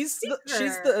 Oh, she's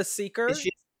the seeker. Is she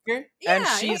a seeker? And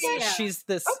she's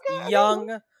this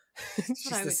young,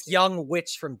 she's this young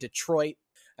witch from Detroit,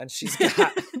 and she's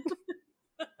got.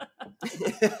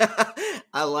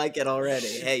 I like it already.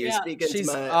 Hey, you're speaking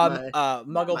she's, to my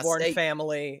Muggle-born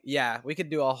family. Yeah, we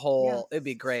could do a whole. It'd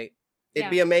be great.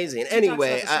 It'd be amazing.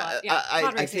 Anyway,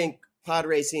 I think Pod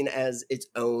Racing as its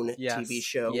own TV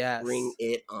show. Bring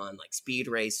it on, like Speed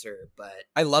Racer. But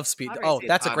I love Speed.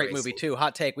 That's a great movie too.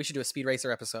 Hot take. We should do a Speed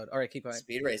Racer episode. All right, keep going.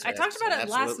 Speed Racer. I talked about it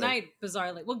last night.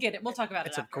 Bizarrely, we'll get it. We'll talk about it.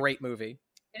 It's a great movie.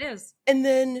 It is. And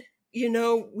then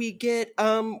we get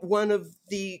one of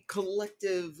the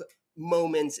collective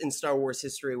moments in Star Wars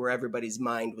history where everybody's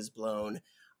mind was blown.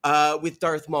 With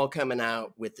Darth Maul coming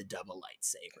out with the double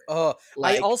lightsaber. Oh,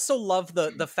 I also love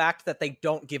the fact that they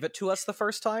don't give it to us the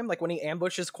first time. Like when he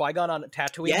ambushes Qui-Gon on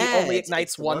Tatooine, he only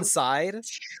ignites one side.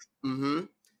 Mm-hmm.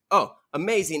 Oh,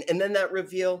 amazing. And then that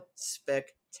reveal,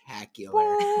 spectacular.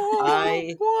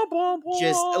 I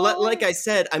just, like I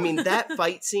said, I mean, that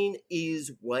fight scene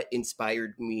is what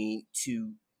inspired me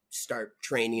to start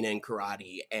training in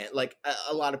karate. And like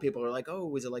a lot of people are like, oh,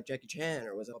 was it like Jackie Chan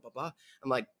or was it blah, blah, blah? I'm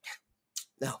like,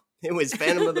 no, it was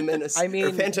Phantom of the Menace.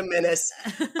 or Phantom Menace,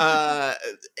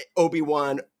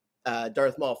 Obi-Wan,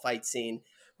 Darth Maul fight scene.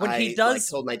 When he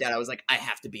told my dad, I was like, I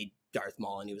have to be Darth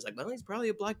Maul, and he was like, well, he's probably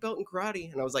a black belt in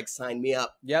karate, and I was like, sign me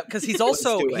up. Yeah, because he's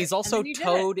also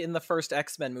Toad in the first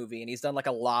X-Men movie, and he's done like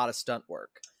a lot of stunt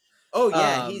work. Oh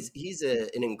yeah, he's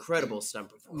an incredible stunt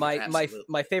performer.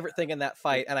 My favorite thing in that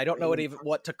fight, and I don't know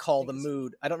what to call the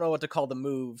mood. I don't know what to call the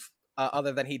move.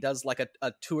 Other than he does like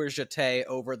a tour jeté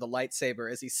over the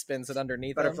lightsaber as he spins it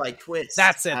underneath butterfly twist.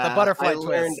 That's it, the butterfly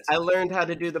twist. I learned how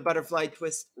to do the butterfly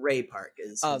twist. Ray Park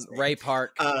is his name. Ray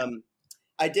Park.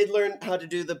 I did learn how to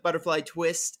do the butterfly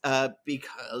twist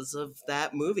because of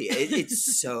that movie.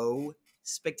 It's so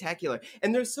spectacular,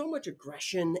 and there's so much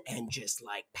aggression and just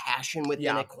like passion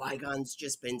within it. Qui-Gon's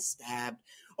just been stabbed.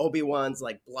 Obi-Wan's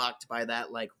like blocked by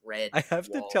that like red. I have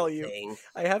to tell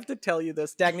you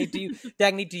this, Dagny.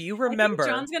 Do you remember?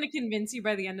 John's going to convince you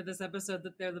by the end of this episode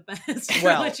that they're the best.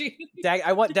 Well,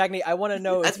 I want to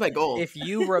know. That's my goal. If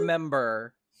you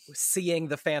remember seeing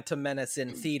the Phantom Menace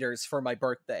in theaters for my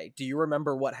birthday, do you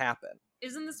remember what happened?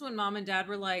 Isn't this when Mom and Dad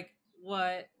were like,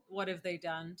 "What have they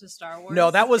done to Star Wars?"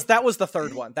 No, that was the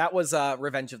third one. That was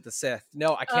Revenge of the Sith.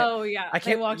 No, I can't. Oh yeah, I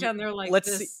can't walk down there like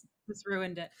this. This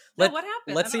ruined it. What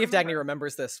happened? Let's see if Dagny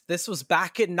remembers this. This was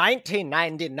back in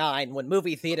 1999 when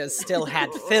movie theaters still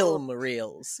had film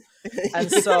reels.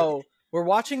 And so we're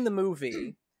watching the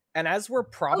movie, and as we're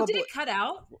did it cut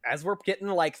out? As we're getting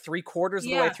like 3/4 of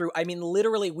the way through, I mean,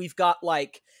 literally, we've got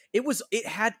like,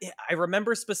 I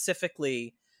remember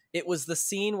specifically, it was the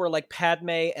scene where like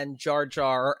Padme and Jar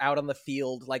Jar are out on the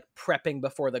field, like prepping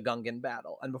before the Gungan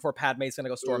battle and before Padme's going to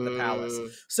go storm the palace.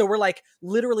 So we're like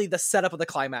literally the setup of the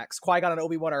climax. Qui-Gon and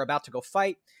Obi-Wan are about to go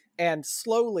fight, and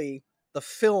slowly the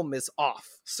film is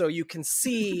off. So you can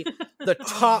see the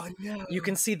top, you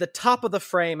can see the top of the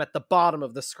frame at the bottom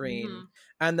of the screen,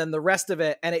 and then the rest of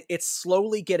it. And it's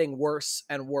slowly getting worse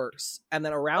and worse. And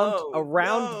then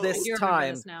around this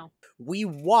time, we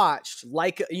watched,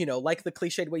 like the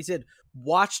cliched ways did,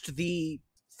 watched the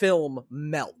film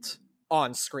melt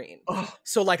on screen.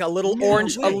 So like a little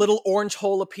orange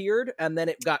hole appeared, and then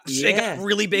it got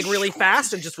really big really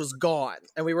fast and just was gone.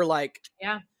 And we were like,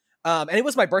 and it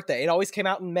was my birthday. It always came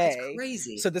out in May. That's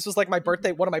crazy. So this was like my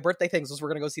birthday. One of my birthday things was we're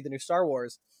going to go see the new Star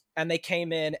Wars. And they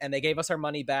came in and they gave us our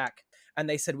money back. And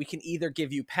they said, we can either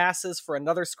give you passes for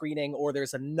another screening, or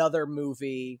there's another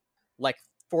movie like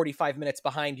 45 minutes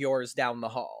behind yours down the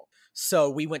hall. So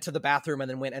we went to the bathroom and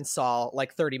then went and saw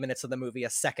like 30 minutes of the movie a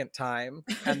second time,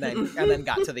 and then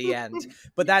got to the end.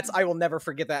 But I will never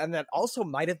forget that. And that also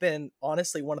might have been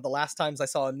honestly one of the last times I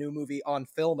saw a new movie on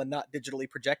film and not digitally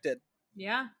projected.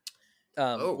 Yeah.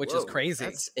 Which is crazy.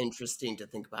 That's interesting to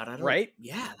think about. Right?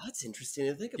 Yeah, that's interesting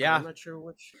to think about. Yeah. I'm not sure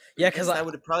which. Yeah, because that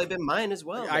would have probably been mine as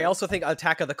well. I also think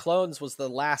Attack of the Clones was the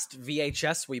last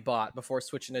VHS we bought before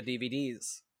switching to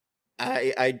DVDs.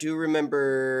 I do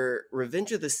remember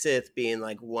Revenge of the Sith being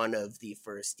like one of the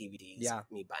first DVDs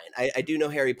me buying. I do know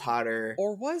Harry Potter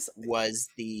was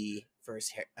the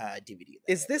first DVD.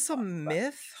 Is this a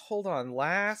myth? Hold on.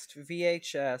 Last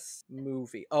VHS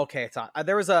movie. Okay, it's on.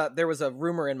 There was a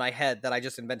rumor in my head that I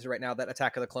just invented right now that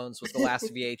Attack of the Clones was the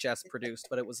last VHS produced,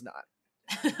 but it was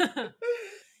not.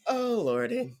 Oh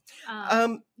Lordy.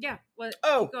 Yeah. What?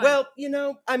 Oh well,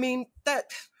 I mean that.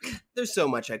 There's so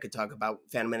much I could talk about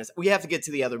Phantom Menace. We have to get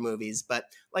to the other movies, but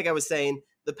like I was saying,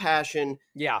 the passion,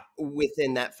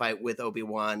 within that fight with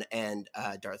Obi-Wan and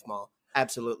Darth Maul,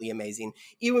 absolutely amazing.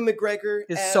 Ewan McGregor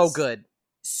is so good.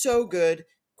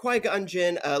 Qui-Gon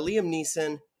Jinn, Liam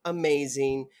Neeson,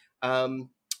 amazing. And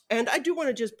I do want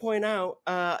to just point out,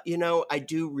 I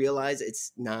do realize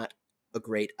it's not a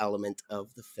great element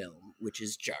of the film, which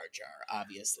is Jar Jar,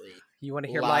 obviously. You want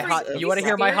to hear my hot take? You want to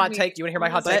hear my hot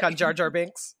take on Jar Jar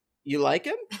Binks? You like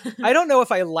him? I don't know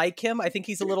if I like him. I think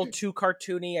he's a little too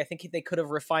cartoony. I think they could have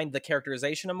refined the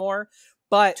characterization more.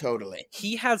 But totally,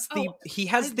 he has the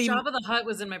Jabba the Hutt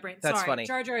was in my brain. That's Sorry, funny.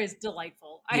 Jar Jar is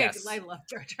delightful. Yes. I love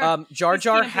Jar Jar. Jar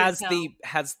Jar has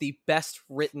the best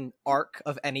written arc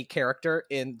of any character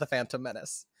in The Phantom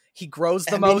Menace. He grows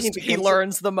the most. He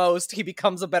learns the most. He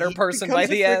becomes a better person by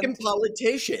the end. He's a freaking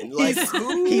politician. Like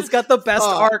he's got the best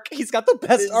arc. He's got the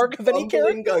best arc of any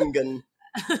character. Gungan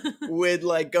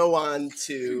would go on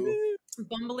to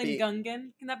Bumbling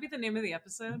Gungan. Can that be the name of the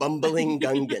episode? Bumbling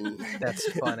Gungan. That's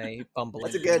funny.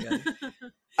 Bumbling. That's a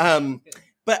good.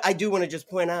 But I do want to just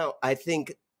point out. I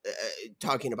think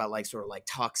talking about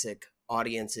toxic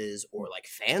audiences or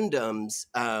fandoms.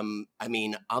 I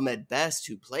mean, Ahmed Best,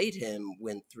 who played him,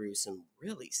 went through some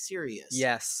really serious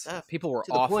stuff. People were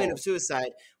to awful. The point of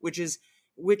suicide, which is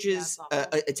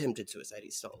attempted suicide.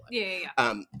 He's still alive.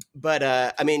 Yeah. But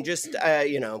I mean, just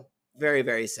very,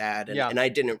 very sad. And I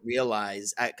didn't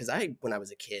realize because when I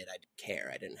was a kid, I didn't care.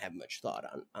 I didn't have much thought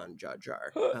on Jar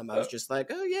Jar. I was just like,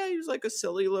 oh yeah, he was like a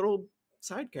silly little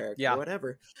side character, or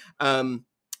whatever.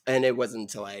 And it wasn't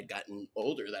until I had gotten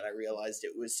older that I realized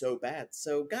it was so bad.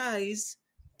 So, guys,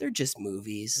 they're just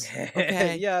movies.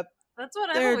 Okay? Yep. That's what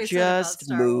I've always said about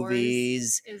Star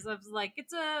movies. Wars. Is I was like,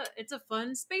 it's a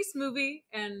fun space movie,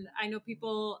 and I know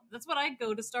people. That's what I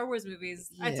go to Star Wars movies.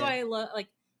 Yeah. That's why I love.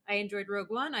 I enjoyed Rogue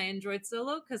One. I enjoyed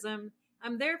Solo because I'm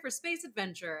there for space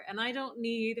adventure, and I don't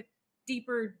need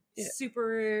deeper,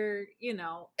 super,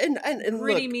 and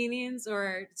gritty meanings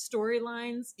or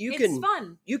storylines. It's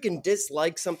fun. You can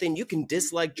dislike something. You can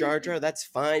dislike Jar Jar. That's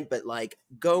fine. But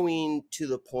going to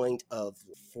the point of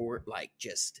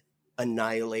just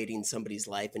annihilating somebody's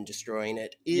life and destroying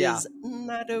it is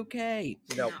not okay.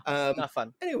 Nope. Not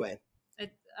fun. Anyway,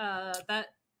 that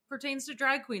pertains to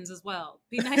drag queens as well.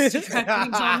 Be nice to drag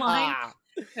queens online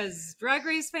because Drag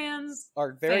Race fans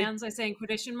are I say in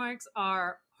quotation marks,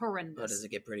 are horrendous. Oh, does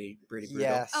it get pretty brutal?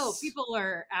 Yes. Oh, people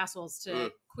are assholes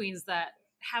to queens that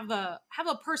have a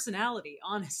personality,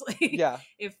 honestly. Yeah.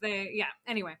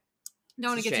 Anyway,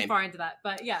 don't want to get too far into that,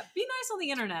 but be nice on the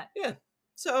internet. Yeah.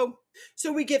 So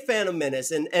we get Phantom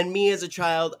Menace, and me as a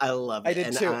child, I loved it. I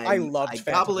did too. I loved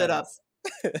Phantom gobble Menace.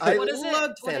 it up. I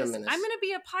loved Phantom Menace. I'm going to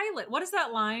be a pilot. What is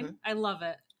that line? I love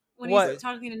it. When he's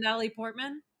talking to Natalie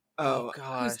Portman. Oh,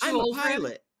 gosh. I'm a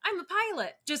pilot. I'm a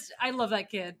pilot. I love that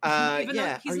kid. Even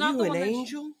though he's not the one an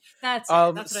angel? That's what I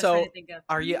was trying to think of.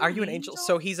 Are you an angel?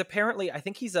 So he's apparently, I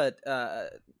think he's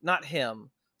not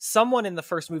him. Someone in the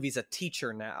first movie is a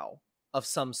teacher now of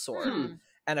some sort.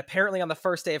 And apparently on the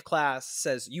first day of class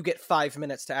says, you get 5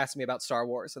 minutes to ask me about Star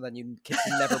Wars, and then you can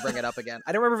never bring it up again.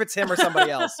 I don't remember if it's him or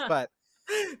somebody else, but...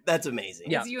 That's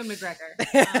amazing. It's Ewan McGregor.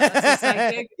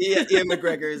 Ewan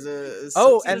McGregor is a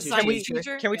and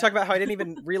can we talk about how I didn't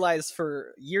even realize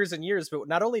for years and years, but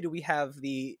not only do we have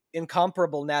the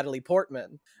incomparable Natalie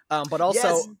Portman, but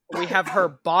also we have her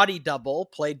body double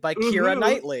played by Keira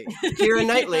Knightley. Keira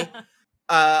Knightley.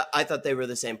 I thought they were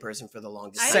the same person for the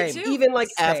longest time. Even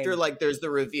after there's the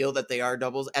reveal that they are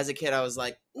doubles. As a kid, I was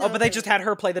like, no, but they just had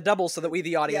her play the double so that we,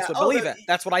 the audience, would believe it.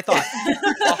 That's what I thought.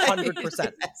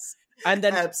 100%. Yes. And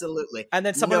then absolutely. And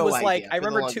then someone was like, I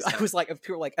remember too, I was like,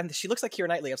 people were like, and she looks like Keira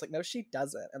Knightley. I was like, no, she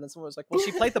doesn't. And then someone was like, well,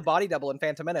 she played the body double in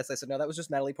Phantom Menace. I said, no, that was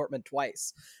just Natalie Portman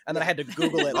twice. And then I had to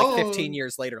Google it 15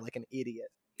 years later, like an idiot.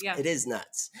 Yeah. It is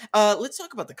nuts. Let's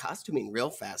talk about the costuming real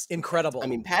fast. Incredible. I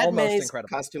mean, Padme's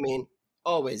costuming,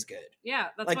 always good. Yeah,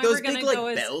 that's like why those we're gonna big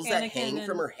go bells that hang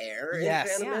from her hair in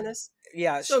Phantom Menace.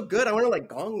 Yeah, so good. I want to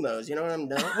gong those. You know what I'm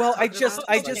doing? Well,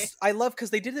 I love because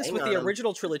they did this with the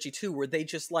original trilogy too, where they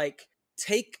just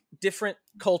take different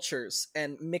cultures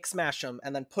and mix mash them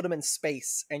and then put them in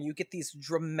space, and you get these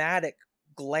dramatic,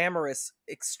 glamorous,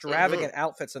 extravagant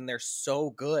outfits, and they're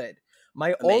so good.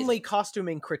 My only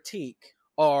costuming critique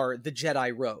are the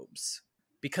Jedi robes.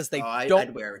 Because they don't...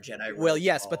 I'd wear a Jedi robe. Well,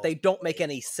 yes, but they don't make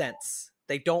any sense.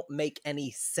 They don't make any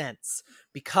sense.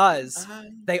 Because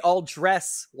they all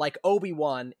dress like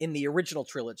Obi-Wan in the original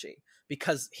trilogy.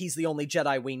 Because he's the only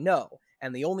Jedi we know.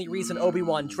 And the only reason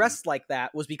Obi-Wan dressed like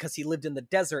that was because he lived in the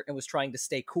desert and was trying to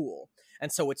stay cool.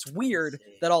 And so it's weird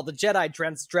that all the Jedi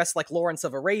dress like Lawrence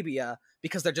of Arabia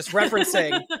because they're just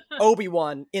referencing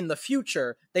Obi-Wan in the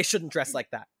future. They shouldn't dress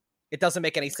like that. It doesn't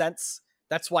make any sense.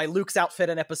 That's why Luke's outfit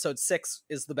in episode 6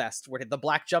 is the best. Where the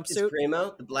black jumpsuit.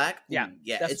 Primo, the black? Yeah.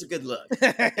 Yeah, it's a good look.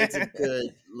 It's a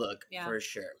good look, for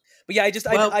sure. But yeah, I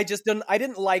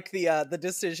didn't like the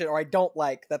decision, or I don't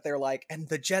like that they're like, and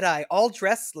the Jedi all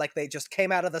dressed like they just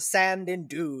came out of the sand in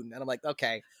Dune. And I'm like,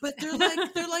 okay. But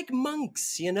they're like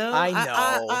monks, you know? I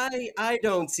know. I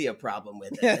don't see a problem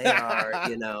with it. They are,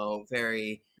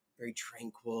 very, very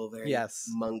tranquil, very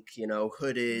monk,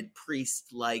 hooded,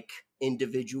 priest-like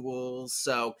individuals.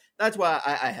 So that's why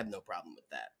I have no problem with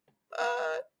that.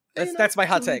 That's my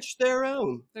hot take. Their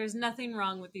own. There's nothing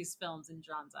wrong with these films in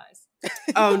John's eyes.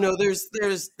 Oh no, there's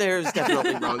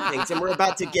definitely wrong things, and we're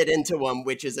about to get into one,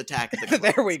 which is Attack of the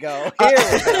Clones. There we go.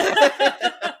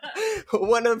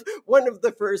 One of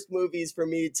the first movies for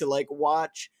me to like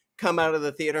watch come out of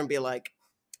the theater and be like,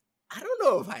 I don't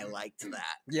know if I liked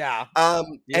that. Yeah.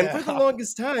 And for the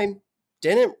longest time,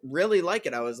 didn't really like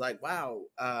it. I was like, wow.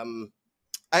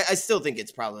 I still think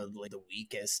it's probably the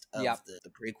weakest of the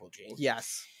prequel gene.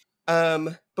 Yes.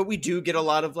 But we do get a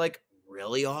lot of like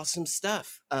really awesome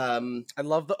stuff. I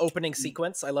love the opening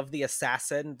sequence. I love the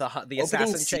assassin. The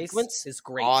assassin chase is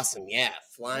great. Awesome, yeah.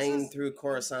 Flying through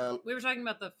Coruscant. We were talking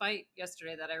about the fight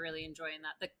yesterday that I really enjoy in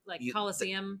that. The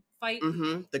Coliseum fight.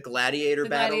 Mm-hmm, the gladiator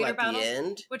battle at the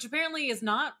end. Which apparently is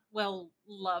not well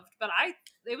loved, but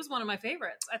it was one of my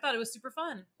favorites. I thought it was super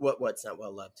fun. What's not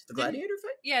well loved? The gladiator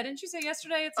fight? Yeah, didn't you say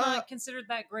yesterday it's not considered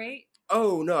that great?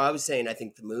 Oh, no, I was saying I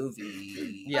think the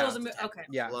movie... Okay.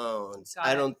 Yeah. Clones.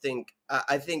 I don't think...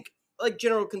 I think, like,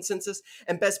 general consensus,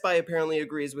 and Best Buy apparently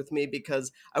agrees with me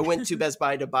because I went to Best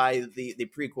Buy to buy the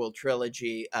prequel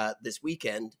trilogy this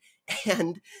weekend,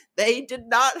 and they did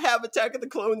not have Attack of the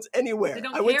Clones anywhere.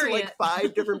 I went to, like,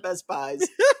 5 different Best Buys,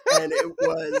 and it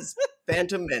was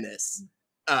Phantom Menace,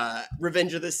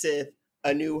 Revenge of the Sith,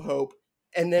 A New Hope,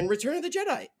 and then Return of the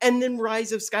Jedi, and then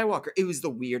Rise of Skywalker. It was the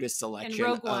weirdest selection. And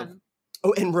Rogue One.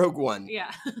 Oh, and Rogue One.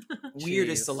 Yeah.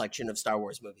 Weirdest selection of Star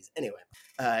Wars movies. Anyway,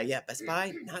 Best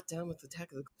Buy, not down with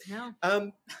Attack of the...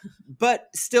 No. But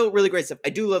still really great stuff.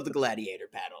 I do love the gladiator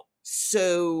battle.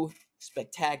 So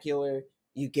spectacular.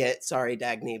 You get, sorry,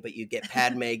 Dagny, but you get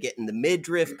Padme getting the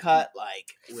midriff cut,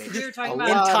 which we were talking about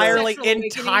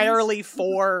entirely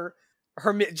for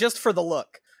her, just for the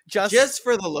look. Just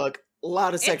for the look. A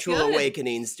lot of sexual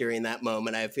awakenings during that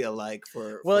moment, I feel like,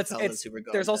 for fellas who were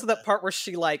going. There's also that part where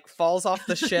she falls off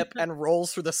the ship and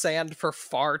rolls through the sand for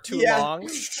far too long.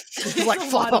 She's like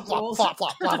flop, flop, flop, flop,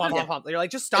 flop, flop, flop, flop. You're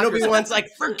like, just stop. And Obi-Wan's like,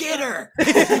 forget her.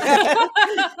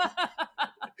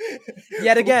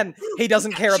 Yet again, he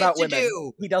doesn't care about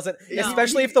women. He doesn't,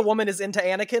 especially if the woman is into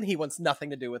Anakin. He wants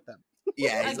nothing to do with them.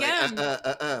 Yeah, he's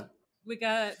like, We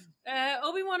got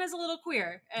Obi-Wan is a little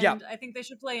queer, and I think they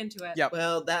should play into it. Yep.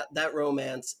 Well, that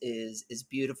romance is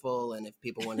beautiful, and if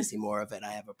people want to see more of it,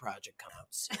 I have a project come out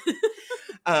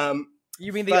soon.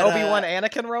 You mean the Obi-Wan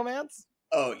Anakin romance?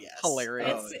 Oh yes,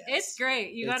 hilarious! It's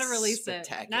great. You got to release it.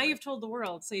 Now you've told the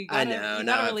world, so you got to. I know.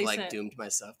 Now I've doomed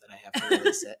myself that I have to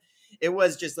release it. It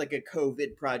was just like a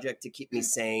COVID project to keep me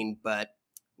sane, but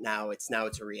now it's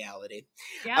a reality.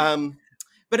 Yeah.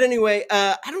 But anyway,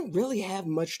 I don't really have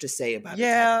much to say about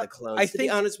Attack of the Clones. To be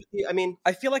honest with you, I mean,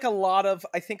 I feel like a lot of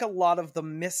the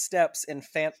missteps in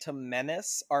Phantom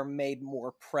Menace are made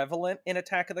more prevalent in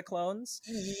Attack of the Clones.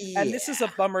 Yeah. And this is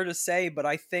a bummer to say, but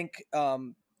I think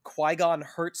Qui-Gon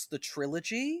hurts the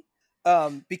trilogy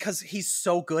because he's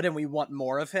so good and we want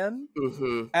more of him.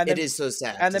 Mm-hmm. And it is so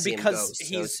sad. And then because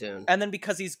so soon. And then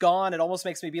because he's gone, it almost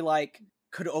makes me be like,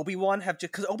 could Obi-Wan have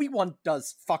just... Because Obi-Wan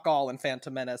does fuck all in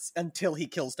Phantom Menace until he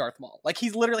kills Darth Maul.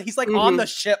 He's on the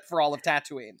ship for all of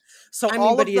Tatooine. So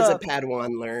he is a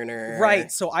Padawan learner.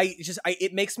 Right, so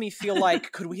it makes me feel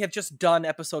like, could we have just done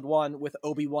episode 1 with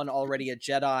Obi-Wan already a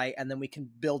Jedi, and then we can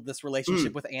build this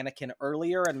relationship with Anakin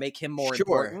earlier and make him more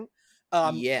important?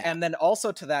 And then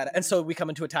also to that... And so we come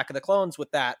into Attack of the Clones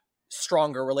with that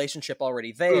stronger relationship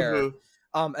already there.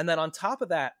 Mm-hmm. And then on top of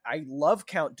that, I love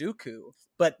Count Dooku,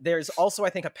 but there's also, I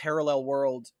think, a parallel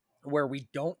world where we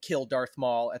don't kill Darth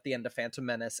Maul at the end of Phantom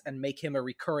Menace and make him a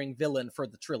recurring villain for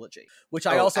the trilogy, which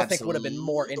I also think would have been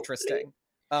more interesting.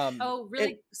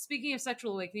 Really? Speaking of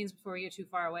sexual awakenings, before we get too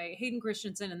far away, Hayden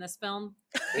Christensen in this film,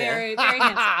 very, very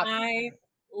handsome. I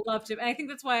loved him, and I think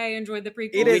that's why I enjoyed the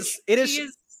prequel. It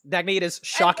is. Dagny, it is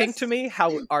shocking to me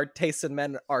how our tastes in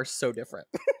men are so different.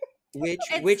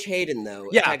 Which Hayden though?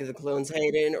 Yeah. Attack of the Clones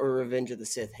Hayden or Revenge of the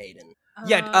Sith Hayden?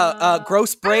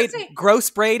 Gross braid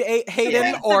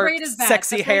Hayden or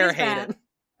sexy hair Hayden.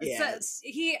 Yes. So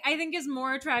I think is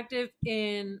more attractive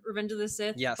in Revenge of the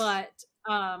Sith. Yes. But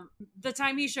the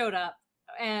time he showed up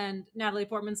and Natalie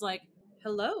Portman's like,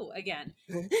 hello again.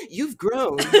 You've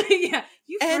grown. Yeah.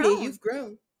 You've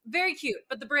grown. Very cute,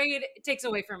 but the braid takes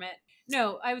away from it.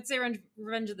 No, I would say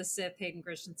Revenge of the Sith, Hayden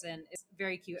Christensen is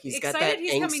very cute. He's excited got that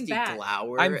he's coming back.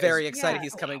 Glower. I'm very excited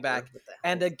he's coming back.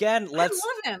 And again, I love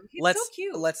him. He's so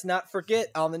cute. Let's not forget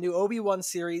on the new Obi-Wan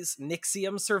series,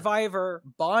 NXIVM survivor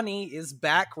Bonnie is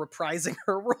back reprising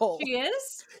her role. She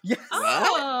is? Yes.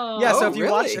 Oh. Yeah, so if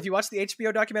you watch the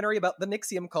HBO documentary about the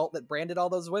NXIVM cult that branded all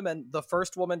those women, the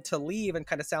first woman to leave and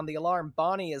kind of sound the alarm,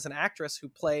 Bonnie is an actress who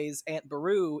plays Aunt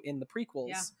Beru in the prequels.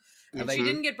 Yeah. And she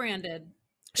didn't get branded.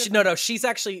 She's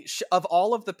actually, of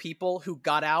all of the people who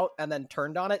got out and then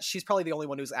turned on it, she's probably the only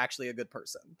one who's actually a good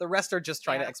person. The rest are just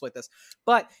trying to exploit this.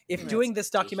 But if doing this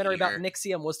documentary about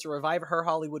NXIVM was to revive her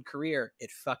Hollywood career,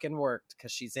 it fucking worked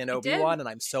because she's in Obi-Wan and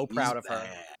I'm so proud of her.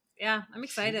 Yeah, I'm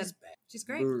excited. She's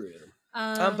great.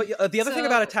 But the other thing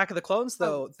about Attack of the Clones,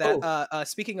 though,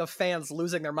 speaking of fans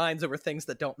losing their minds over things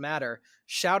that don't matter,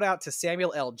 shout out to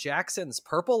Samuel L. Jackson's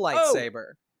purple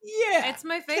lightsaber. Yeah, it's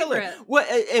my favorite. Well,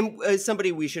 and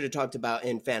somebody we should have talked about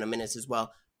in Phantom Menace as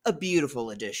well. A beautiful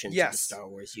addition to the Star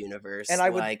Wars universe. And I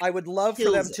would love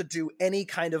for them to do any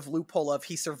kind of loophole of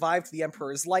he survived the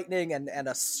Emperor's lightning and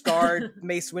a scarred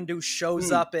Mace Windu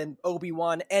shows up in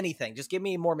Obi-Wan. Anything, just give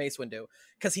me more Mace Windu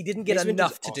because he didn't get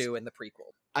enough to do in the prequel.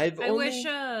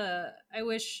 I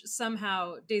wish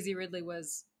somehow Daisy Ridley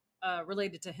was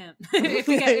related to him.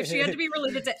 if she had to be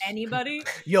related to anybody,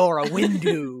 you're a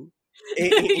Windu.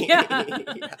 I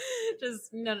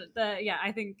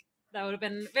think that would have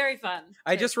been very fun.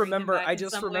 I just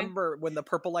remember when the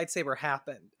purple lightsaber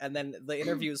happened, and then the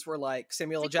interviews were like,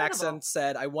 Samuel L. Jackson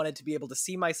said, I wanted to be able to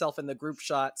see myself in the group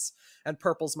shots, and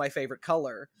purple's my favorite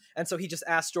color. And so he just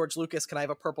asked George Lucas, can I have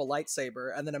a purple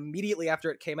lightsaber? And then immediately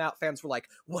after it came out, fans were like,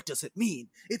 what does it mean?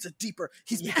 It's a deeper,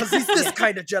 because he's this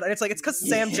kind of Jedi. And it's like, it's because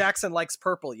Sam Jackson likes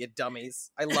purple, you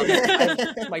dummies. I love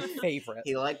it. It's my favorite.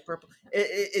 He liked purple.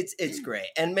 It's great.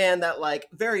 And man, that like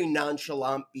very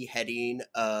nonchalant beheading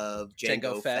of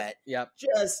Jango Fett. Yep.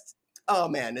 Just, oh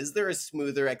man, is there a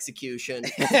smoother execution?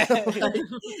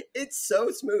 It's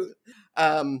so smooth.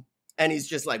 And he's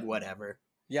just like, whatever.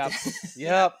 Yep.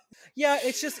 Yeah,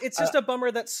 it's just a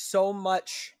bummer that so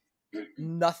much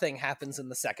nothing happens in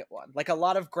the second one. Like a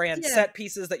lot of grand set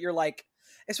pieces that you're like,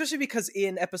 especially because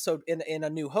in A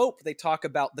New Hope, they talk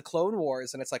about the Clone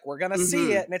Wars, and it's like, we're going to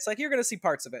see it. And it's like, you're going to see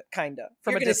parts of it, kind of,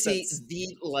 from a distance.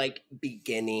 See the, like,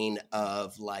 beginning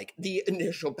of, like, the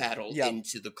initial battle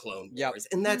into the Clone Wars.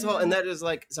 And that's all. And that is,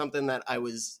 like, something that I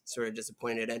was sort of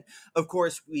disappointed in. Of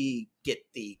course, we get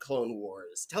the Clone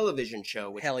Wars television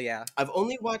show. Which hell yeah. I've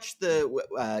only watched the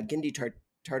Genndy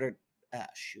Tartakovsky.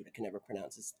 I can never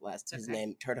pronounce his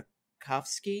name.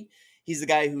 Tartakovsky. He's the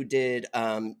guy who did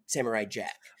Samurai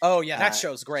Jack. Oh, yeah, that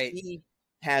show's great. He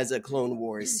has a Clone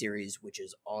Wars series, which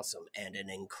is awesome, and an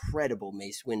incredible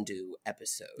Mace Windu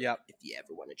episode, if you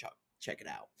ever want to check it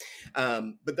out.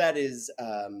 But that is,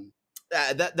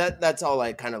 that's all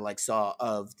I kind of like saw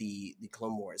of the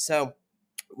Clone Wars. So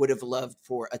would have loved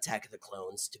for Attack of the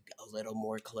Clones to be a little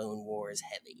more Clone Wars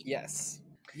heavy. Yes.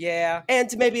 Yeah, and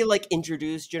to maybe like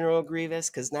introduce General Grievous,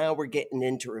 because now we're getting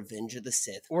into Revenge of the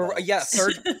Sith.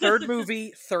 Third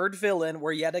movie, third villain.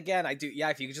 Where yet again, if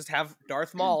you could just have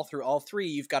Darth Maul through all three,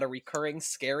 you've got a recurring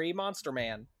scary monster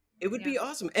man. It would be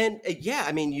awesome, and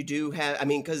I mean, you do have,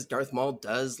 because Darth Maul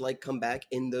does like come back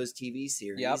in those TV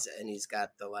series, and he's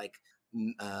got the like.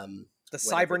 The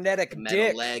cybernetic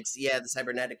dick. Legs. Yeah, the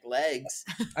cybernetic legs.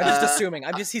 I'm just assuming.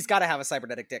 He's got to have a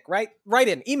cybernetic dick, right? Write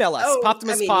in. Email us.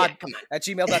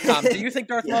 poptimuspod@gmail.com. Do you think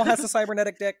Darth Maul has a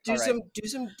cybernetic dick? Do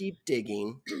some deep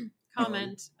digging.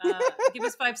 Comment. Give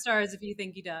us 5 stars if you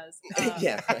think he does.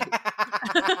 Yeah.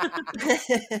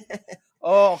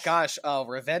 Oh, gosh. Oh,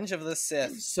 Revenge of the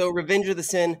Sith. So Revenge of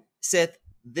the Sith.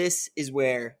 This is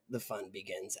where the fun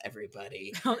begins,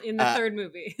 everybody. In the third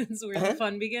movie, is where the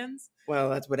fun begins.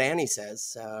 Well, that's what Annie says.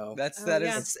 So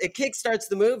it kickstarts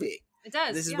the movie. It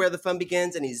does. This is where the fun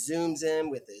begins, and he zooms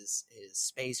in with his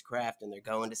spacecraft, and they're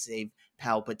going to save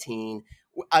Palpatine.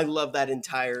 I love that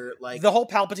entire the whole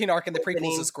Palpatine arc in the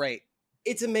prequels is great.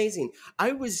 It's amazing.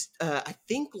 I was, I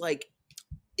think, like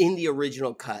in the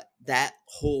original cut, that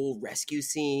whole rescue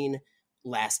scene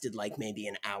lasted like maybe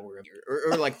an hour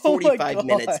or like 45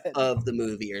 minutes of the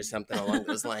movie or something along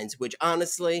those lines, which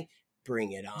honestly,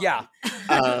 bring it on. Yeah.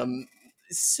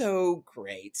 So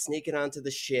great. Sneaking onto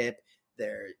the ship.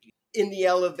 They're in the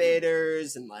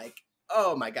elevators and like,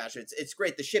 oh my gosh, it's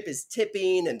great. The ship is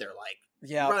tipping and they're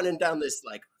like running down this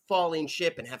like falling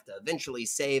ship and have to eventually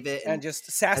save it. And just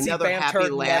sassy banter,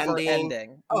 never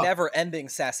ending. Never ending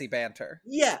sassy banter.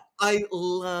 Yeah, I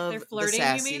love the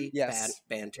sassy you mean?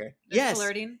 Banter. They're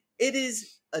flirting? It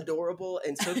is adorable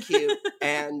and so cute,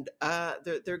 and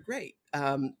they're great.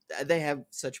 They have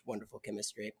such wonderful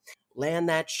chemistry. Land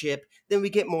that ship, then we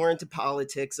get more into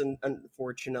politics,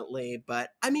 unfortunately. But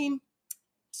I mean,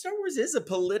 Star Wars is a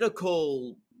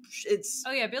political. It's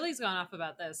Billy's gone off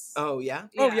about this. Oh yeah.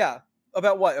 Oh yeah.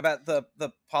 About what? About the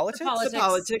politics? The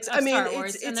politics. I mean,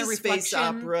 it's a space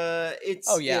opera.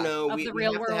 It's we have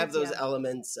to have those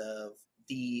elements of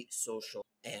the social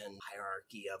and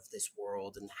hierarchy of this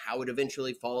world and how it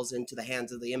eventually falls into the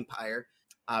hands of the Empire.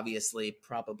 Obviously,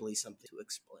 probably something to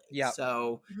explain. Yeah.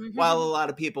 So while a lot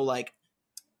of people like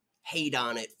hate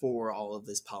on it for all of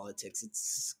this politics,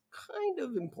 it's kind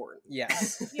of important.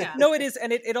 Yes. Yeah. No, it is.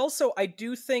 And it also, I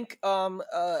do think,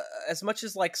 as much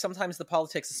as like sometimes the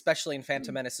politics, especially in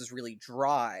Phantom Menace, is really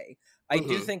dry, I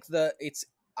do think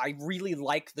I really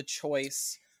like the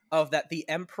choice of that the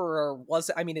Emperor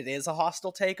was, I mean, it is a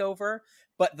hostile takeover,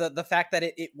 but the fact that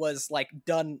it was like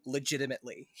done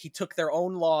legitimately. He took their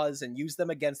own laws and used them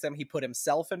against them. He put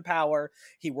himself in power.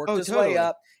 He worked his way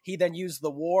up. He then used the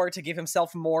war to give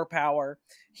himself more power.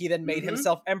 He then made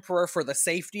himself emperor for the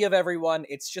safety of everyone.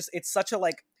 It's such a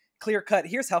like clear cut.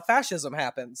 Here's how fascism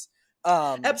happens.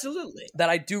 Absolutely. That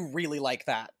I do really like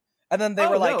that. And then they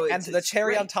were like, and the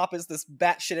cherry on top is this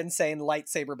batshit insane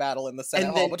lightsaber battle in the Senate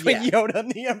Hall between Yoda and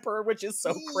the Emperor, which is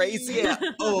so crazy. Yeah.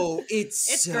 Oh,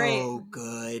 it's so great.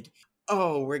 Good.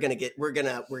 Oh, we're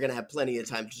gonna have plenty of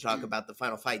time to talk about the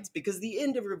final fights because the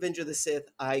end of Revenge of the Sith,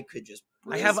 I could just.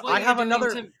 I have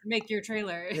another to make your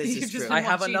trailer. This is true. I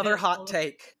have another hot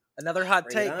take.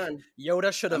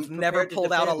 Yoda should have never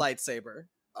pulled out a lightsaber.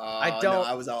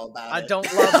 I was all about it.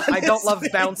 I don't love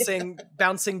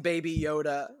bouncing baby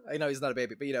Yoda. I know he's not a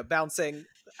baby, but bouncing.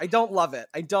 I don't love it.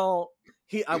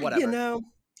 Whatever.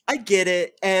 I get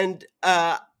it. And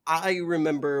I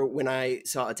remember when I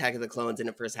saw Attack of the Clones and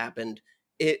it first happened,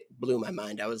 it blew my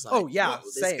mind. I was like, oh yeah,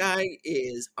 this guy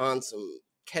is on some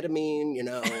ketamine,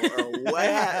 or what,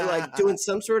 like doing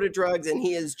some sort of drugs, and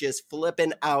he is just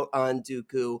flipping out on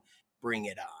Dooku. Bring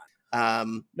it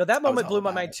on. No, that moment blew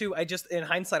my mind too. I just, in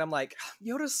hindsight, I'm like,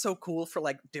 Yoda's so cool for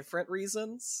like different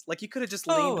reasons. Like you could have just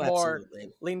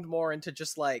leaned more into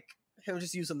just like him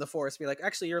just using the Force. Be like,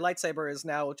 actually, your lightsaber is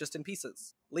now just in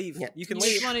pieces. Leave. Yeah. You can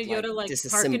leave. You wanted Yoda like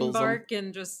park and bark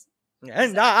and just.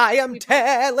 And I am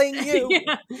telling you,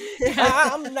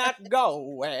 I'm not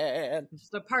going.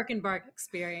 Just a park and bark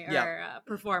experience or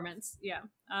performance,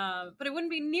 but it wouldn't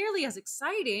be nearly as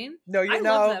exciting. No, you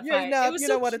know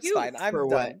what? It's fine. I'm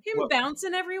done. Him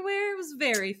bouncing everywhere was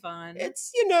very fun.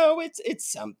 It's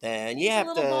it's something. You have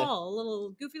a little ball, a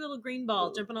little goofy little green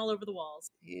ball jumping all over the walls.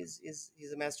 He's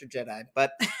a master Jedi,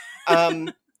 but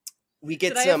we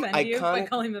get Did some I offend iconic. You by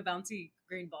calling him a bouncy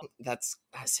green ball. That's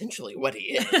essentially what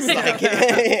he is.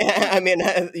 I mean,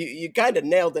 you kind of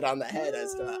nailed it on the head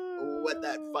as to what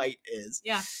that fight is.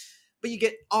 Yeah. But you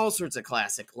get all sorts of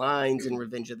classic lines in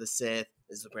Revenge of the Sith.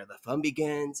 This is where the fun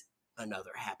begins.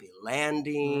 Another happy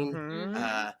landing.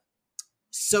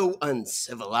 So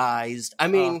uncivilized. I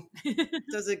mean,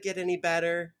 does it get any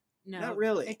better? No, not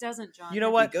really. It doesn't, John. You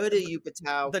know what? We go to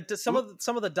Yupatao.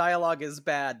 Some of the dialogue is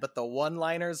bad, but the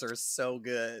one-liners are so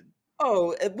good.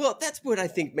 Oh, well, that's what I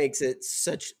think makes it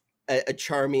such a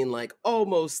charming, like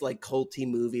almost like culty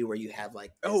movie where you have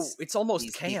like it's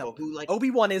almost camp. Who, like,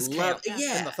 Obi-Wan is camp.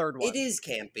 Yeah, in the third one, it is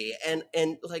campy,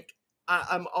 and like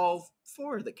I'm all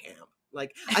for the camp.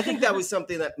 Like I think that was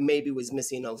something that maybe was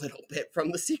missing a little bit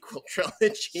from the sequel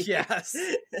trilogy. Yes,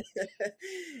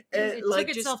 it took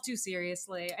itself too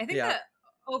seriously. I think that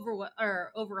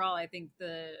overall, I think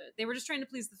they were just trying to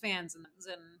please the fans, and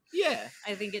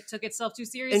I think it took itself too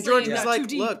seriously. And George was like,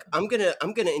 "Look, I'm gonna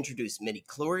introduce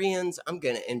midi-chlorians. I'm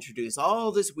gonna introduce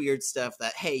all this weird stuff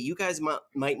that you guys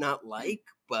might not like,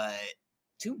 but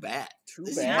too bad.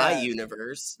 This is my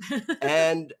universe,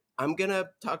 and I'm gonna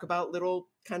talk about little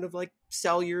kind of like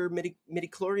cellular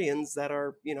midi-chlorians that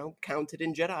are counted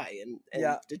in Jedi and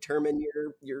determine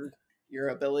your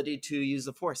ability to use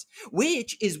the Force,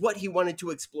 which is what he wanted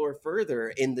to explore further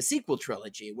in the sequel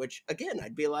trilogy, which, again,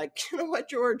 I'd be like, you know what,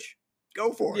 George?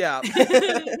 Go for it. Yeah.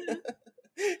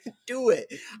 Do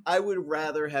it. I would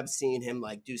rather have seen him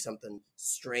like do something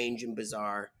strange and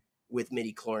bizarre with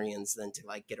midi-chlorians than to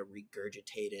like get a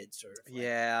regurgitated sort of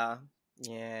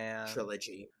like,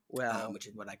 trilogy. Well, which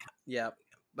is what I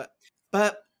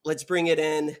but let's bring it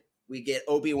in. We get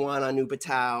Obi-Wan on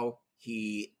Upatau.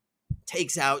 He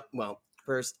takes out, well,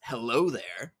 first, hello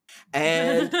there,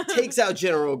 and takes out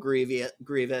General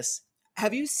Grievous.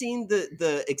 Have you seen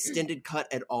the extended cut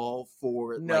at all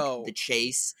for like the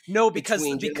chase? No, because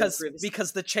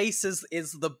the chase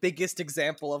is the biggest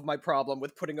example of my problem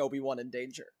with putting Obi-Wan in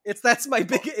danger. It's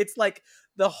like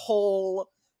the whole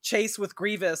chase with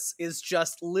Grievous is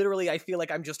just literally, I feel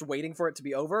like I'm just waiting for it to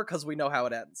be over because we know how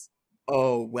it ends.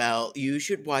 Oh, well, you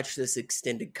should watch this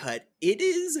extended cut. It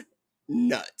is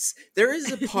nuts. There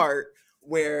is a part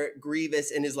where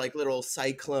Grievous and his like little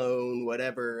cyclone,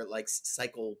 whatever, like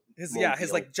cycle.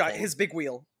 His big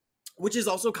wheel. Which is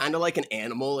also kind of like an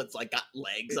animal. It's like got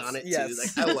legs on it too.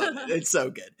 Like, I love it. It's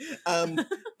so good.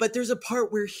 But there's a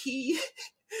part where he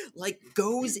like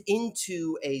goes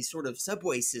into a sort of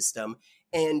subway system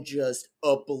and just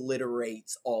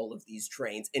obliterates all of these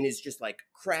trains and is just like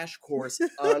crash course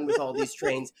on with all these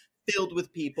trains filled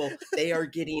with people. They are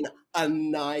getting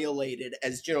annihilated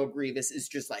as General Grievous is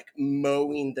just like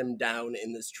mowing them down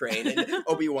in this train, and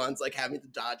Obi-Wan's like having to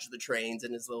dodge the trains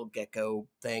in his little gecko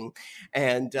thing,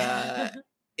 and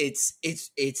it's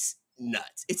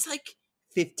nuts. It's like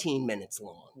 15 minutes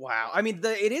long. Wow. I mean,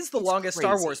 it is the longest crazy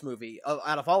Star Wars movie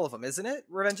out of all of them, isn't it?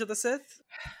 Revenge of the Sith?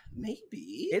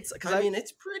 Maybe. It's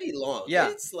pretty long. Yeah.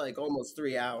 It's like almost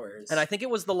 3 hours. And I think it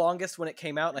was the longest when it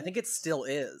came out, and I think it still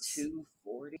is.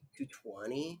 240,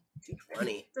 220,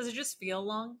 220. Does it just feel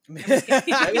long?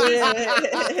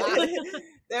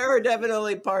 There are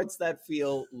definitely parts that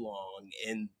feel long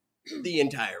in the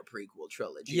entire prequel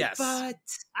trilogy. Yes. But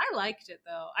I liked it,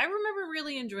 though. I remember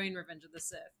really enjoying Revenge of the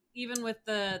Sith. Even with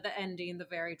the ending, the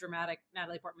very dramatic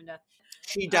Natalie Portman death.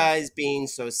 She dies being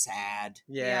so sad.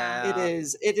 Yeah.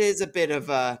 It is a bit of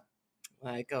a,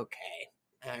 like, okay,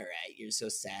 all right, you're so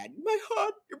sad. My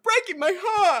heart, you're breaking my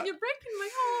heart. You're breaking my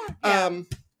heart.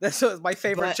 That's my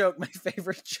favorite joke. My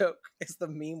favorite joke is the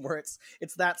meme where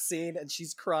it's that scene and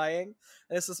she's crying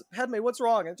and it says, Padme, what's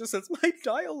wrong? And it just says, my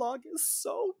dialogue is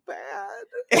so bad.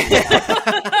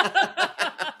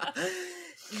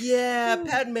 Yeah,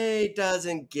 Padme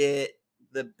doesn't get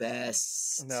the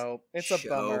best. No, it's a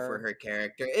bummer for her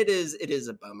character. It is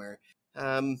a bummer.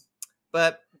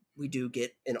 But we do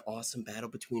get an awesome battle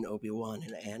between Obi-Wan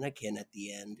and Anakin at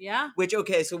the end. Yeah. Which,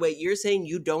 okay, so wait, you're saying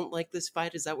you don't like this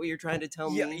fight? Is that what you're trying to tell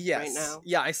me right now?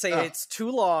 Yeah, I say it's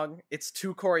too long, it's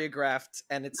too choreographed,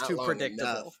 and it's too predictable.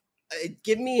 Enough.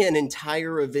 Give me an entire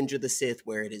Revenge of the Sith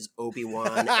where it is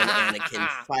Obi-Wan and Anakin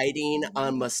fighting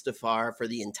on Mustafar for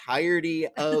the entirety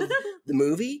of the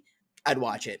movie. I'd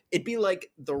watch it. It'd be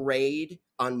like The Raid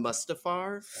on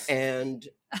Mustafar, and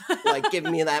like give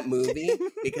me that movie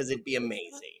because it'd be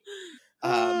amazing.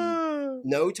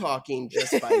 No talking,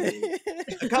 just fighting.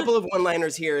 A couple of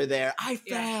one-liners here or there. I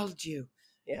failed you.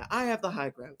 Yeah, I have the high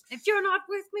ground. If you're not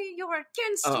with me, you're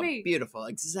against me. Beautiful,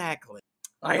 exactly.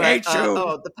 I hate you.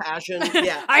 The passion.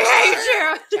 Yeah. I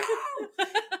hate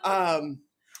you.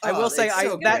 I will say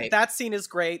that scene is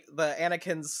great. The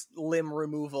Anakin's limb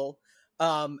removal.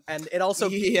 And it also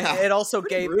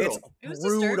gave brutal. It's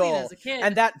brutal as a kid.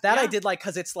 And that I did like,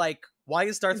 because it's like, why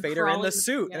is Darth Vader in the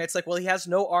suit? Yeah. And it's like, well, he has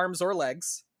no arms or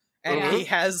legs. And he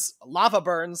has lava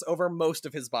burns over most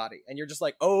of his body. And you're just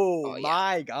like, oh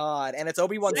my God. And it's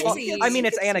Obi-Wan's fault. I mean,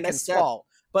 it's Anakin's fault.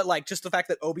 But like, just the fact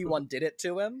that Obi-Wan did it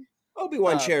to him.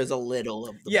 Obi-Wan shares a little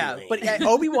of the blame. But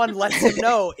Obi-Wan lets him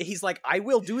know. He's like, I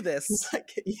will do this.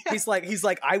 He's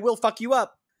like, I will fuck you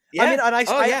up. Yeah. I mean, and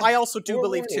I also do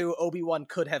believe too, Obi-Wan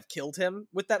could have killed him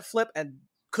with that flip and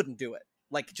couldn't do it.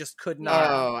 Like, just could not.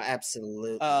 Oh,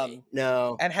 absolutely.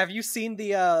 No. And have you seen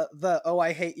the "Oh,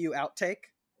 I hate you" outtake?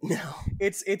 No.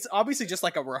 It's obviously just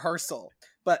like a rehearsal.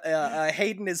 But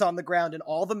Hayden is on the ground in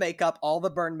all the makeup, all the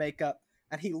burn makeup,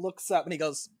 and he looks up and he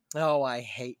goes, "Oh, I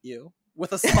hate you,"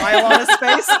 with a smile on his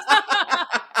face.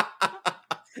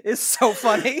 It's so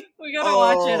funny. We gotta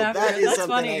watch it after. That is That's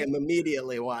something funny. I am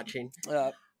immediately watching.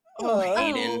 Hayden.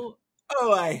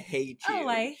 Oh, I hate you. Oh,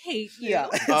 I hate you. Yeah,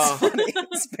 it's funny.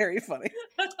 It's very funny.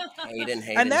 Hayden.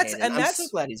 And that's I'm so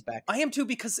glad he's back. I am too,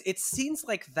 because it's scenes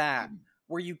like that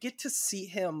where you get to see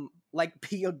him like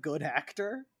be a good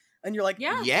actor. And you're like,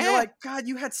 you're like, God,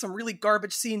 you had some really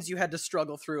garbage scenes you had to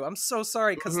struggle through. I'm so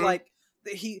sorry. Because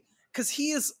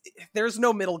there's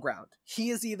no middle ground. He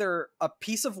is either a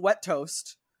piece of wet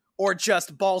toast or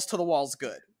just balls to the walls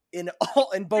good in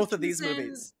both of these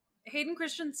movies. Hayden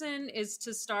Christensen is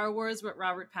to Star Wars what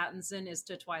Robert Pattinson is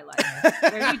to Twilight.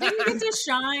 Where he didn't get to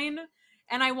shine,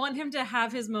 and I want him to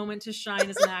have his moment to shine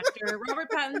as an actor. Robert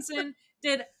Pattinson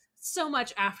did so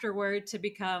much afterward to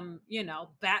become,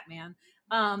 Batman.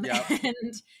 And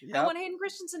I want Hayden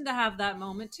Christensen to have that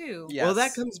moment too. Yes. Well,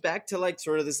 that comes back to like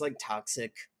sort of this like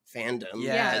toxic fandom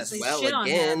as well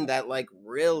again that like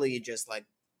really just like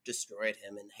destroyed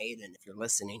him. And Hayden, if you're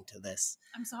listening to this,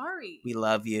 I'm sorry. We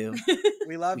love you.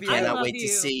 We love you. We cannot wait to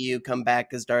see you come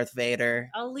back as Darth Vader.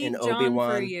 I'll leave John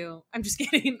Obi-Wan for you. I'm just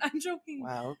kidding. I'm joking.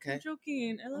 Wow, okay. I'm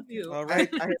joking. I love you. All right.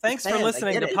 Thanks for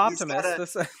listening to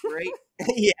Poptimus. Great.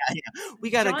 Yeah.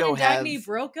 We got to go have Dagny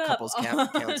broke up. Couples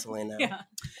counseling now. Yeah.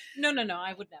 No.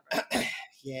 I would never.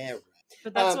 Yeah. Right.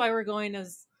 But that's why we're going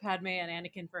as Padme and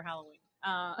Anakin for Halloween.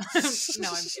 No, I'm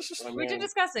kidding. We can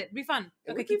discuss it. It'd be fun.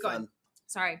 Okay, keep going.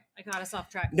 Sorry, I got us off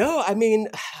track. No, I mean,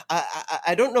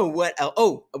 I don't know what else.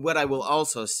 Oh, what I will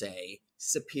also say,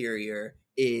 superior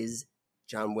is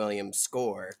John Williams'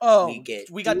 score. Oh,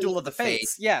 we got Duel of the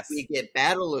Fates. Yes. We get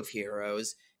Battle of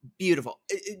Heroes. Beautiful.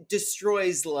 It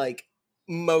destroys, like,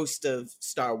 most of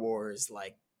Star Wars,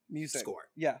 like, music score.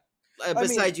 Yeah.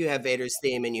 Besides, you have Vader's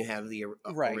theme and you have the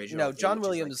original. No, John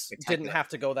Williams didn't have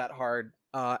to go that hard.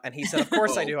 And he said, of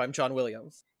course I do. I'm John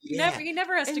Williams. He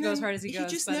never has to go as hard as he goes. He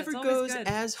just never goes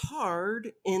as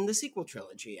hard in the sequel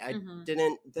trilogy. I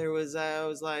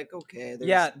was like, okay.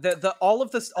 All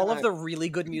of the really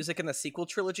good music in the sequel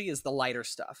trilogy is the lighter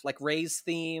stuff. Like Rey's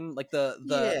theme, like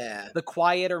the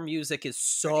quieter music is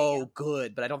so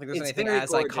good, but I don't think there's anything as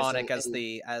iconic as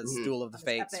Duel of the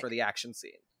Fates for the action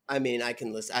scene. I mean, I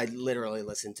can listen. I literally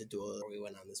listened to Duel before we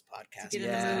went on this podcast.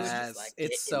 Yes,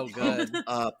 it's so good.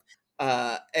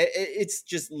 It's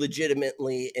just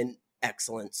legitimately an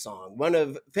excellent song.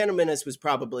 Phantom Menace was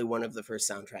probably one of the first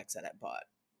soundtracks that I bought.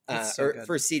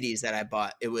 First CDs that I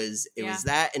bought. It was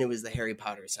that, and it was the Harry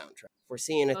Potter soundtrack. We're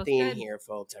seeing a theme here,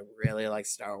 folks. I really like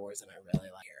Star Wars, and I really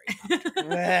like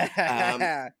Harry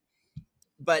Potter.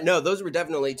 But no, those were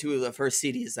definitely two of the first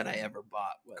CDs that I ever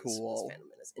bought. Was Phantom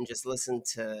Menace, and just listen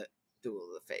to Duel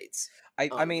of the Fates.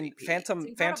 I mean,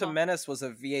 Phantom Menace was a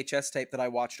VHS tape that I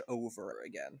watched over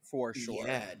again for sure.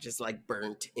 Yeah, just like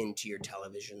burnt into your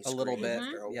television screen a little bit.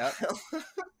 Yep.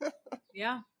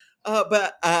 Yeah.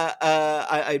 But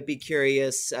I'd be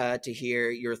curious to hear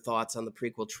your thoughts on the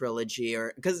prequel trilogy,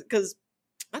 or because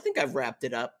I think I've wrapped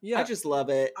it up. Yeah, I just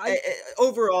love it.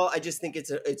 Overall, I just think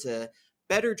it's a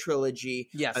better trilogy.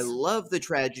 Yes, I love the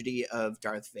tragedy of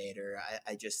Darth Vader.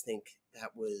 I just think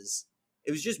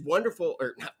it was just wonderful,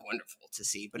 or not wonderful to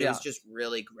see, but it was just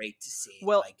really great to see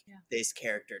this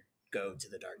character go to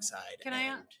the dark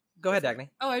side. Go ahead, Dagny.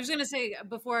 Oh, I was going to say,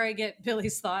 before I get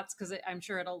Billy's thoughts, because I'm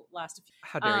sure it'll last a few.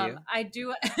 How dare you? I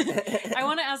do. I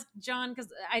want to ask John,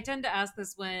 because I tend to ask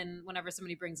this whenever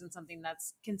somebody brings in something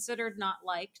that's considered not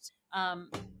liked,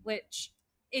 which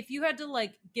if you had to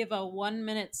give a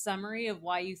 1-minute summary of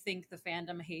why you think the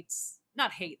fandom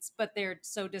not hates, but they're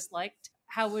so disliked,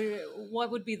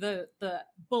 what would be the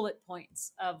bullet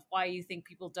points of why you think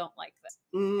people don't like this?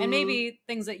 And maybe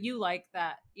things that you like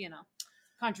that,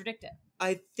 contradict it.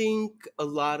 I think a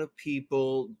lot of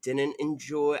people didn't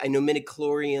enjoy. I know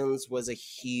midichlorians was a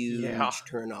huge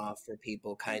turnoff for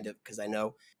people, kind of, because I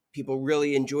know people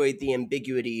really enjoyed the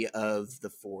ambiguity of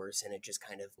the Force, and it just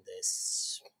kind of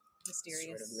this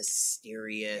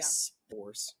mysterious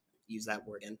force. Use that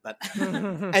word again, but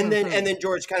and then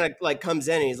George kind of comes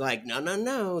in and he's like,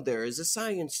 no, there is a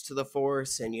science to the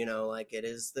Force, and it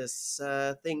is this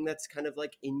thing that's kind of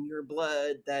like in your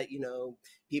blood that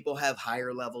people have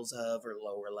higher levels of or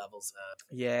lower levels of.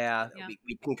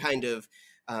 We can kind of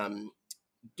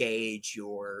gauge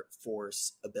your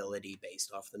Force ability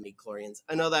based off the midichlorians.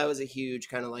 I know that was a huge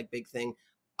kind of big thing.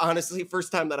 Honestly,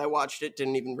 first time that I watched it,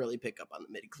 didn't even really pick up on the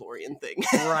midichlorian thing.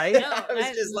 Right? I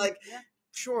was just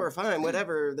sure, fine,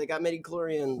 whatever. They got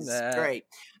midichlorians, great.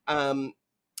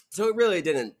 So it really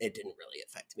didn't really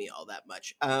affect me all that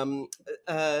much.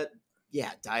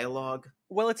 Dialogue.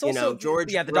 Well, it's also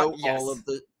George wrote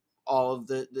all of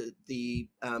the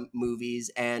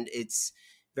movies, and it's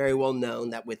very well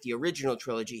known that with the original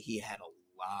trilogy, he had a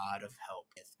lot of help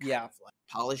with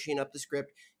polishing up the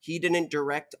script. He didn't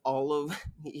direct all of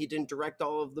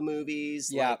the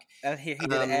movies. And he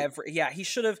did he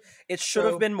should have. It should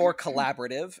have been more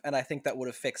collaborative, and I think that would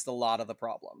have fixed a lot of the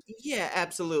problems. Yeah,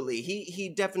 absolutely. He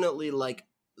definitely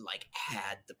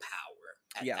had the power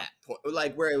at that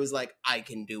point, where it was I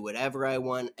can do whatever I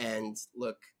want, and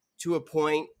look, to a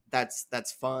point that's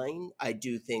fine. I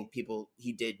do think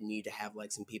he did need to have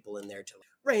some people in there to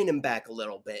rein him back a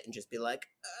little bit and just be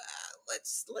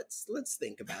let's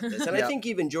think about this. And I think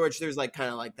even George, there's like kind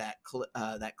of like that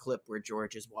clip where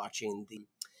George is watching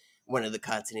one of the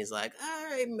cuts and he's like,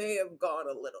 I may have gone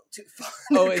a little too far.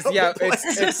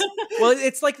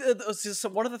 It's like so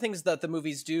one of the things that the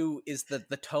movies do is that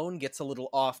the tone gets a little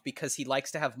off because he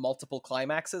likes to have multiple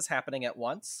climaxes happening at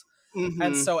once. Mm-hmm.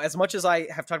 And so as much as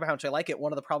I have talked about how much I like it,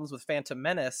 one of the problems with Phantom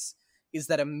Menace is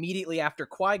that immediately after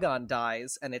Qui-Gon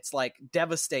dies, and it's like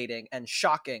devastating and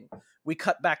shocking, we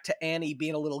cut back to Annie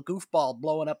being a little goofball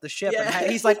blowing up the ship, and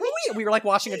he's like, we were like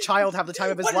watching a child have the time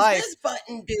of his life. What does this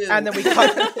button do?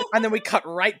 And then we cut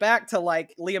right back to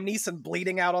like Liam Neeson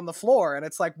bleeding out on the floor, and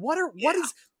it's like,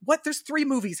 there's 3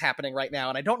 movies happening right now,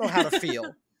 and I don't know how to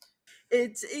feel.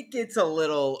 It gets a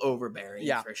little overbearing,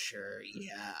 for sure.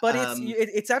 Yeah, but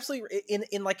it's absolutely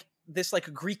in like this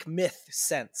like Greek myth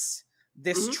sense.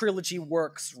 This trilogy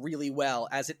works really well,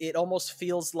 as it almost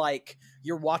feels like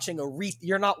you're watching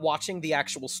you're not watching the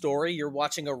actual story, you're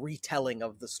watching a retelling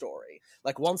of the story.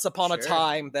 Like, once upon a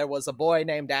time, there was a boy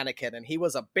named Anakin, and he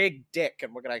was a big dick,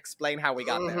 and we're going to explain how we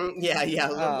got there. Yeah.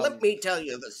 Let me tell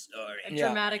you the story. A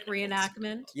dramatic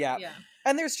reenactment. Yeah.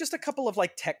 And there's just a couple of,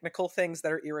 like, technical things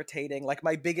that are irritating. Like,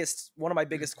 one of my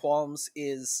biggest qualms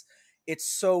is it's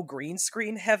so green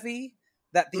screen heavy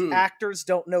that the actors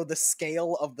don't know the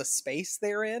scale of the space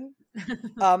they're in.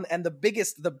 And the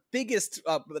biggest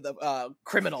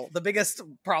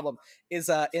problem is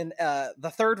in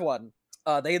the third one.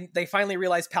 They finally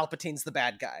realize Palpatine's the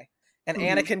bad guy. And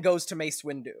Anakin goes to Mace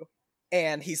Windu.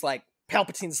 And he's like,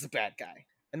 Palpatine's the bad guy.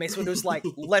 And Mace Windu's like,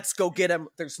 let's go get him.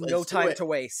 There's no time to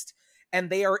waste. And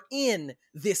they are in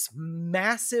this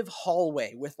massive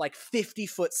hallway with like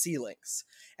 50-foot ceilings.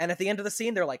 And at the end of the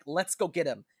scene, they're like, let's go get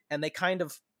him. And they kind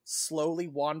of slowly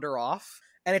wander off.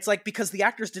 And it's like, because the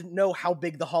actors didn't know how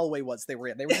big the hallway was they were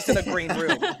in. They were just in a green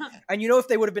room. And if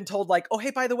they would have been told like, oh,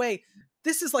 hey, by the way,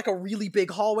 this is like a really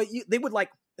big hallway, they would like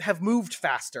have moved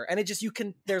faster. And it just,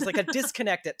 there's like a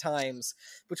disconnect at times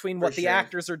between what the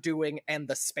actors are doing and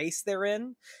the space they're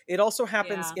in. It also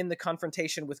happens in the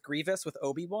confrontation with Grievous with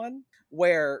Obi-Wan,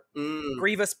 where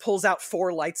Grievous pulls out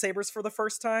 4 lightsabers for the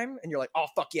first time. And you're like, oh,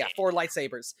 fuck yeah, 4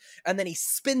 lightsabers. And then he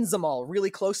spins them all really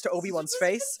close to Obi-Wan's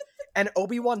face. And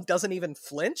Obi-Wan doesn't even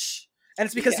flinch. And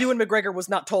it's because Ewan McGregor was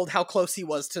not told how close he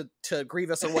was to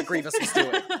Grievous or what Grievous was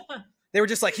doing. They were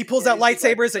just like, he pulls out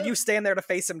lightsabers and you stand there to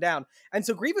face him down. And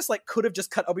so Grievous like could have just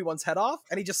cut Obi-Wan's head off,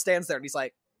 and he just stands there and he's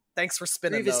like, thanks for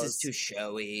spinning Grievous those. Is too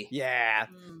showy. Yeah.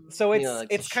 So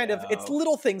it's kind of, it's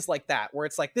little things like that where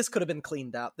it's like, this could have been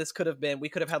cleaned up. We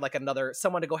could have had like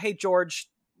someone to go, hey, George,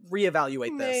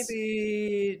 reevaluate this.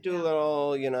 Maybe do a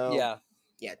little,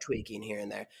 tweaking here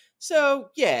and there.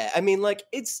 So, I mean, like,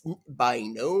 it's by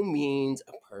no means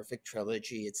a perfect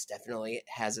trilogy. It's definitely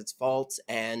has its faults,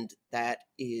 and that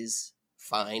is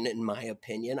fine, in my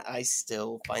opinion. I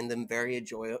still find them very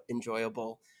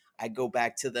enjoyable. I go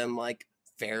back to them, like,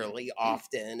 fairly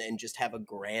often and just have a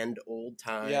grand old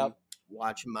time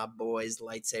watching my boys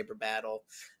lightsaber battle.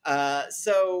 I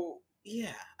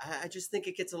just think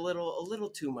it gets a little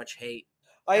too much hate.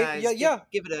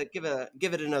 Give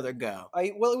it another go.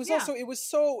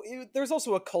 There's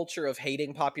also a culture of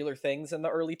hating popular things in the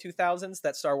early 2000s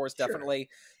that Star Wars definitely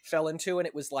fell into, and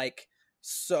it was like,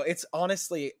 so it's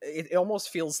honestly, it almost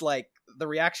feels like the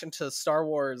reaction to Star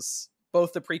Wars,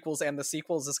 both the prequels and the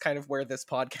sequels, is kind of where this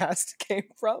podcast came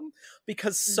from,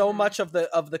 because so much of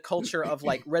the culture of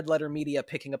like red letter media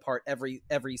picking apart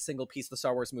every single piece of the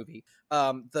Star Wars movie,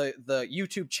 the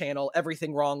YouTube channel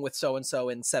Everything Wrong with So and So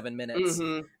in 7 minutes,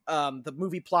 the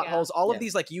movie plot holes, all of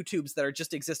these like YouTubes that are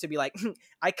just exist to be like,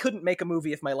 I couldn't make a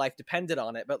movie if my life depended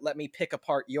on it, but let me pick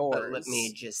apart yours. But let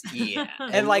me just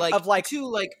and like of like to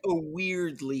like a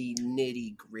weirdly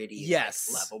nitty gritty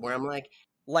level where I'm like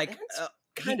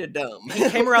kind of dumb. He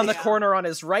came around the corner on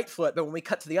his right foot, but when we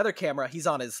cut to the other camera, he's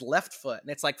on his left foot, and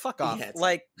it's like, fuck off.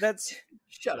 Like, that's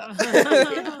shut up.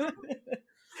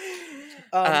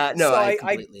 I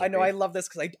know I love this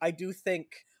because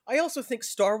I also think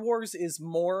Star Wars is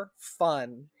more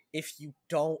fun if you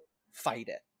don't fight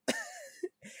it.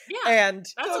 And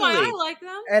that's why I like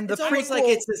them. And it's almost like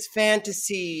it's this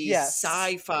fantasy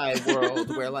sci-fi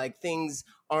world where like things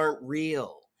aren't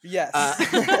real. Yes.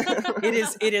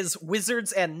 It is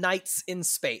wizards and knights in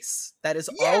space. That is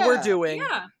all we're doing.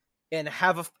 Yeah. And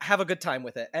have a good time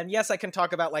with it. And yes, I can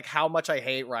talk about like how much I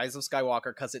hate Rise of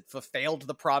Skywalker because it fulfilled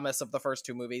the promise of the first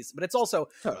 2 movies, but it's also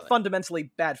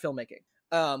fundamentally bad filmmaking.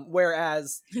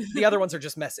 Whereas the other ones are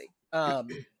just messy.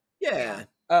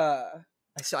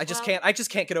 So I just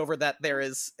can't get over that there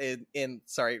is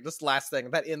this last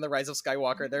thing, that in the Rise of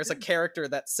Skywalker there's a character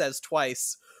that says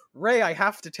twice, Rey, I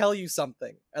have to tell you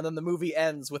something. And then the movie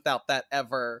ends without that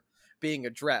ever being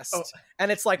addressed.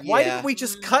 And it's like, why didn't we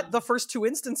just cut the first 2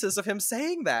 instances of him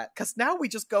saying that? Because now we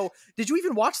just go, did you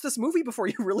even watch this movie before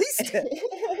you released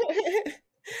it?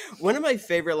 One of my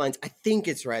favorite lines, I think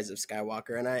it's Rise of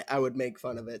Skywalker, and I would make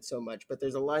fun of it so much, but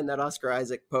there's a line that Oscar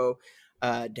Isaac Poe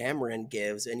Dameron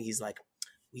gives, and he's like,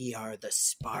 we are the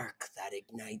spark that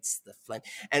ignites the flame.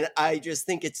 And I just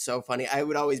think it's so funny. I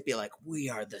would always be like, we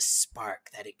are the spark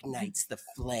that ignites the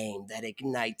flame, that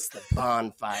ignites the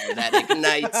bonfire, that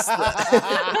ignites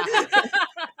the...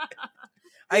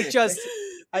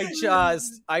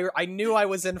 I knew I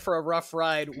was in for a rough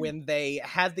ride when they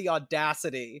had the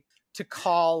audacity to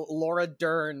call Laura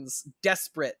Dern's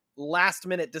desperate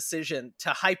last-minute decision to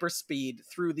hyperspeed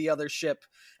through the other ship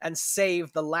and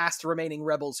save the last remaining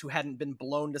rebels who hadn't been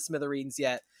blown to smithereens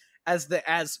yet as the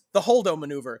Holdo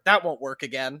maneuver. That won't work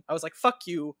again. I was like, fuck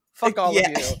you. Fuck all of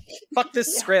you. Fuck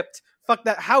this script. Fuck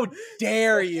that. How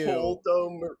dare you?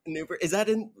 Holdo maneuver. Is that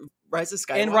in Rise of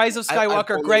Skywalker? In Rise of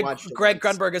Skywalker, Greg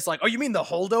Grunberg is like, oh, you mean the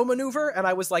Holdo maneuver? And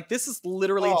I was like, this is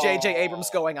literally J.J. Abrams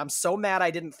going, I'm so mad I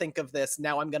didn't think of this.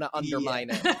 Now I'm going to undermine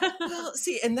it. Well,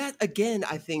 see, and that, again,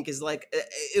 I think is like,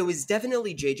 it was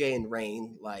definitely J.J. and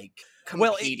Rain, like,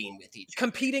 competing with each other.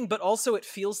 Competing, but also it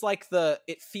feels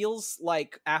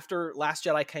like after Last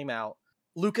Jedi came out,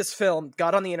 Lucasfilm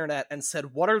got on the internet and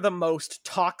said, what are the most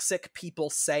toxic people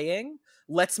saying?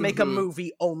 Let's make a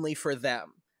movie only for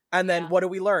them. And then what do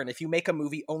we learn? If you make a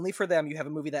movie only for them, you have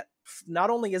a movie that not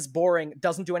only is boring,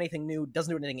 doesn't do anything new,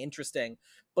 doesn't do anything interesting,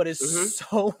 but is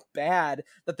so bad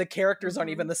that the characters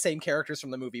aren't even the same characters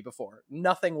from the movie before.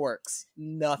 Nothing works.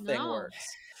 Nothing works.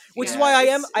 Which is why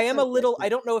I am a little, I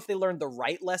don't know if they learned the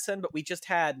right lesson, but we just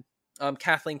had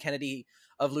Kathleen Kennedy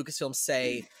of Lucasfilm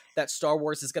say that Star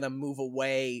Wars is going to move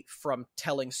away from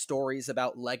telling stories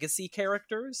about legacy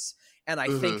characters. And I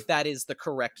think that is the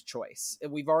correct choice.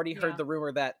 We've already heard the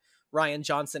rumor that Rian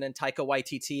Johnson and Taika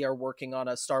Waititi are working on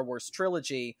a Star Wars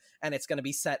trilogy, and it's going to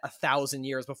be set 1,000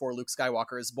 years before Luke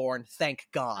Skywalker is born. Thank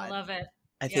God. I love it.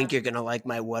 I think you're going to like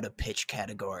my what a pitch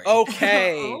category.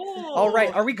 Okay. All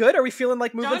right. Are we good? Are we feeling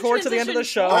like moving forward to the end of the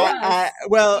show? I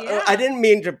didn't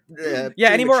mean to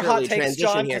any more hot takes,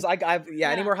 John? Because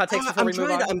any more hot takes before we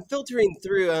move on? I'm filtering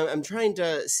through. I'm trying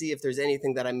to see if there's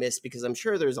anything that I missed, because I'm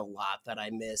sure there's a lot that I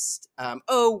missed.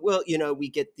 We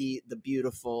get the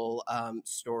beautiful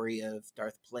story of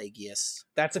Darth Plagueis.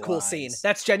 That's a cool scene.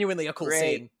 That's genuinely a cool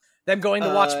scene. Them going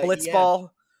to watch Blitzball.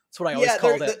 That's what I always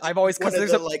called it. I've always, because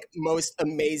there's like most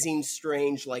amazing,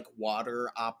 strange, like water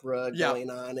opera going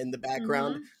on in the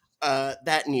background.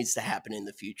 That needs to happen in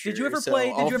the future. Did you ever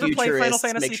play Final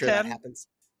Fantasy X?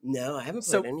 No, I haven't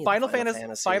played any. Final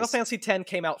Fantasy X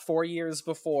came out 4 years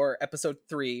before Episode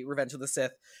 3, Revenge of the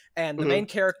Sith, and the main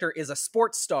character is a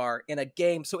sports star in a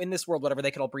game. So in this world, whatever,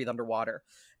 they can all breathe underwater,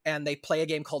 and they play a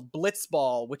game called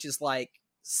Blitzball, which is like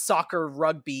soccer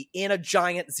rugby in a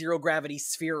giant zero gravity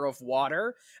sphere of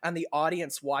water, and the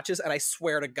audience watches, and I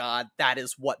swear to God, that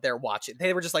is what they're watching.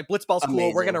 They were just like, Blitzball's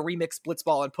cool, we're gonna remix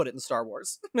Blitzball and put it in Star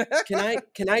Wars.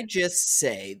 Can I just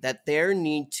say that there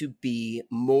need to be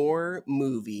more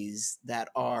movies that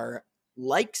are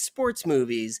like sports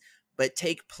movies but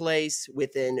take place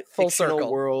within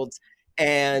fictional worlds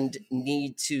and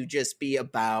need to just be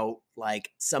about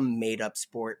like some made up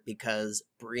sport, because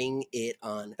bring it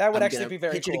on. That would actually be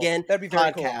very pitch cool. It again. That'd be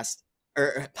very cool.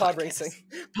 Pod racing.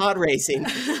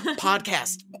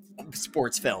 Podcast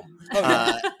sports film.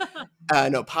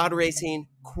 No, pod racing,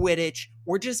 Quidditch,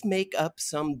 or just make up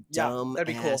some dumb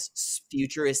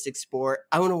futuristic sport.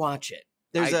 I want to watch it.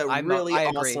 There's really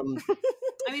awesome.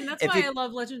 I mean, that's why I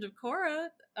love Legend of Korra.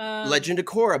 Legend of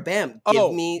Korra, bam!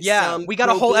 Give me some. We got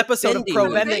a whole episode of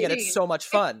pro bending, and it's so much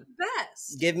fun.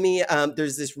 Best. Give me.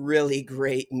 There's this really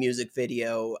great music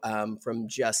video from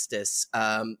Justice.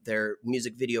 Their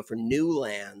music video for New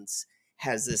Lands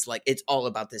has this like, it's all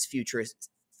about this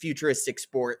futuristic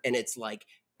sport, and it's like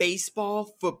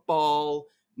baseball, football,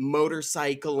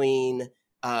 motorcycling,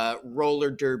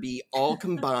 roller derby, all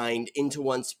combined into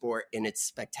one sport, and it's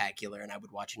spectacular. And I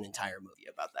would watch an entire movie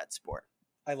about that sport.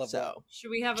 I love that. Should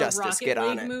we have a Rocket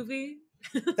League movie?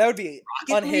 That would be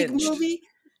Unhinged. League movie?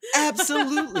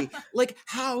 Absolutely. Like,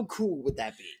 how cool would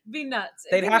that be? Be nuts.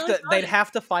 They'd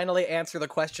have to finally answer the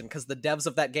question, because the devs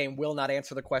of that game will not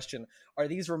answer the question. Are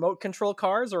these remote control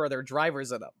cars, or are there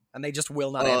drivers in them? And they just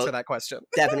will not answer that question.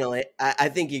 Definitely. I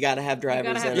think you got to have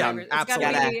drivers in them.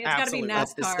 Absolutely. It's got to be NASCAR.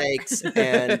 Up the stakes.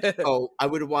 And I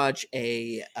would watch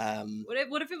a.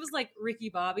 What if it was like Ricky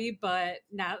Bobby, but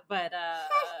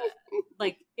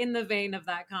like in the vein of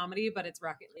that comedy, but it's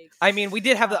Rocket League. I mean, we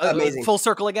did have the full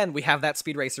circle again. We have that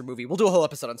Speed Racer movie. We'll do a whole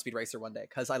episode on Speed Racer one day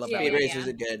because I love that. Speed Racers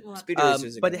are good. Speed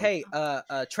Racers are but good. Hey,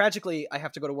 tragically, I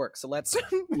have to go to work, so let's. I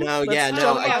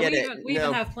get it. We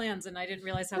even have plans, and I didn't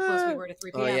realize how close we were to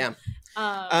 3 p.m.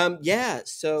 Oh yeah.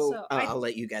 So I'll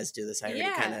let you guys do this. I already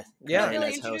kind of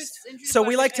really host. So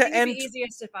we like to end. It'd be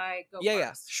easiest if I go.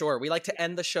 Yeah, sure. We like to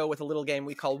end the show with a little game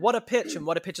we call What a Pitch, and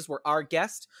What a Pitch is where our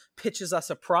guest pitches us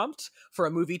a prompt for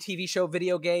a movie, TV show,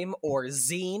 video game, or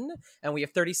zine, and we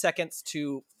have 30 seconds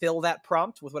to fill that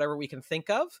prompt with whatever we can think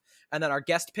of, and then our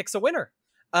guest picks a winner.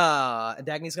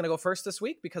 Dagny's gonna go first this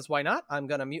week because why not? I'm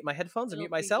gonna mute my headphones and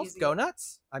mute myself. Easy. Go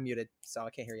nuts. I'm muted, so I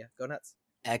can't hear you. Go nuts.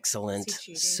 Excellent.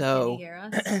 So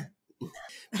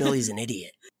Billy's an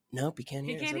idiot. Nope, he can't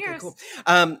hear us. Okay, cool.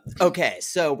 Okay,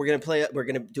 so we're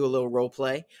gonna do a little role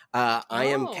play. I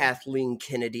am Kathleen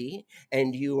Kennedy,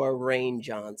 and you are Rain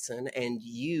Johnson, and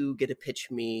you get to pitch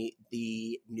me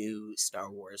the new Star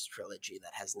Wars trilogy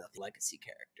that has nothing legacy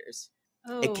characters.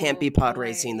 It can't be Pod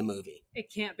Racing the movie.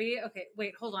 It can't be? Okay,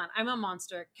 wait, hold on. I'm a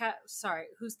monster. Sorry,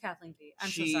 who's Kathleen Kennedy? I'm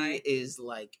so sorry. She is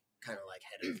like kind of like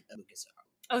head of LucasArts.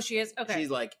 Oh, she is? Okay. She's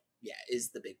like,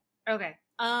 is the big. Okay.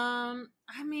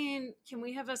 I mean, can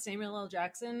we have a Samuel L.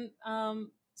 Jackson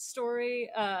story?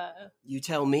 You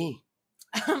tell me.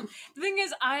 The thing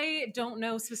is, I don't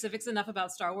know specifics enough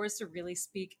about Star Wars to really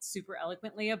speak super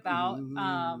eloquently about.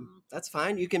 That's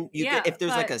fine. You can if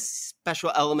there's like a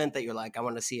special element that you're like, I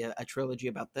want to see a trilogy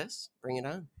about this. Bring it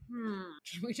on.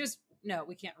 Can we just? No,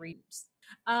 we can't read.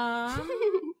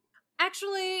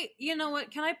 Actually, you know what?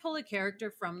 Can I pull a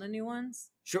character from the new ones?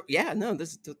 Sure. Yeah. No.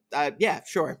 This.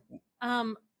 Sure.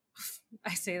 I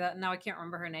say that now I can't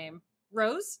remember her name.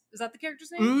 Rose? Is that the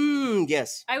character's name?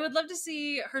 Yes. I would love to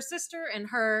see her sister and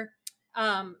her,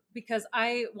 because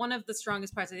one of the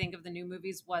strongest parts I think of the new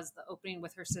movies was the opening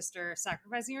with her sister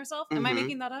sacrificing herself. Am I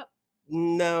making that up?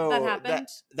 No. That happened?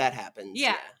 That happens.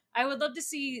 Yeah. I would love to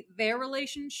see their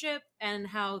relationship and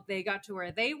how they got to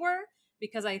where they were,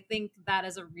 because I think that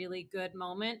is a really good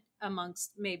moment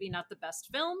amongst maybe not the best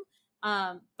film.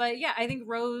 But yeah, I think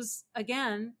Rose,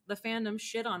 again, the fandom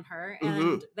shit on her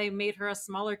and they made her a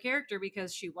smaller character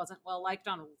because she wasn't well liked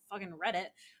on fucking Reddit.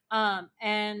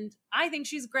 And I think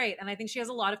she's great and I think she has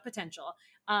a lot of potential.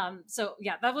 So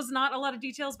yeah, that was not a lot of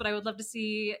details, but I would love to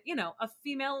see, a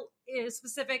female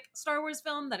specific Star Wars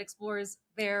film that explores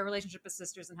their relationship as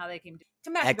sisters and how they came to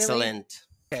come back. Excellent.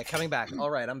 Billy. Okay, coming back. All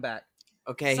right, I'm back.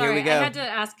 Okay, Sorry, here we go. I had to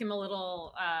ask him a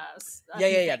little.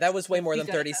 Yeah. That was way more than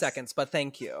 30 seconds, but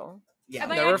thank you. Yeah,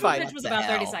 my actual pitch was about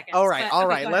 30 seconds. All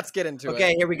right, let's get into it.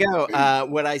 Okay, here we go.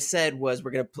 What I said was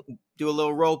we're going to do a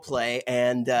little role play,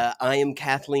 and I am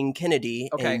Kathleen Kennedy,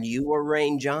 and you are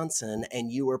Rain Johnson,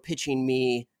 and you are pitching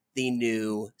me the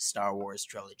new Star Wars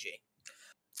trilogy.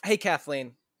 Hey,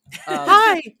 Kathleen.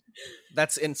 Hi!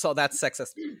 That's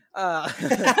sexist.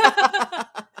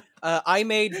 I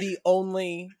made the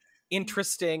only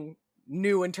interesting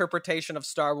new interpretation of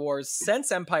Star Wars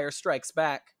since Empire Strikes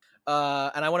Back.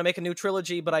 And I want to make a new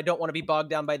trilogy, but I don't want to be bogged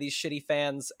down by these shitty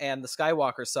fans and the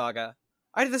Skywalker saga.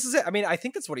 This is it. I mean, I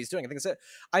think that's what he's doing. I think that's it.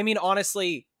 I mean,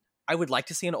 honestly, I would like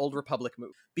to see an Old Republic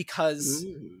movie because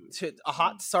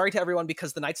sorry to everyone,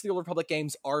 because the Knights of the Old Republic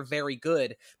games are very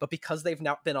good, but because they've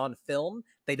now been on film,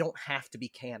 they don't have to be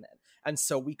canon. And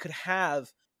so we could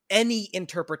have any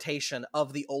interpretation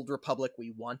of the Old Republic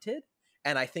we wanted.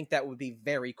 And I think that would be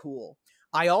very cool.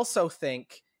 I also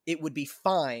think it would be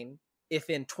fine if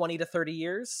in 20 to 30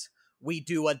 years we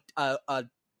do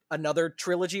another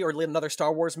trilogy or another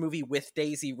Star Wars movie with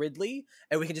Daisy Ridley,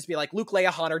 and we can just be like, Luke, Leia,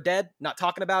 Han are dead, not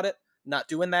talking about it, not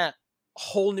doing that.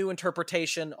 Whole new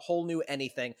interpretation, whole new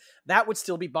anything. That would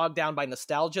still be bogged down by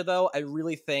nostalgia, though. I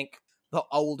really think the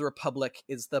Old Republic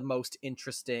is the most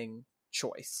interesting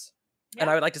choice. Yeah. And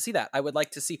I would like to see that. I would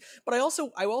like to see, but I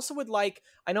also would like,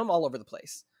 I know I'm all over the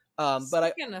place.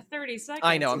 But in 30 seconds.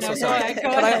 I know, I'm so sorry.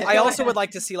 But I also would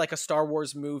like to see like a Star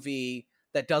Wars movie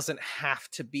that doesn't have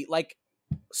to be like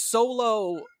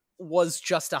Solo was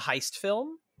just a heist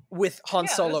film with Han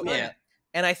Solo in it.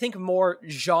 And I think more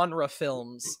genre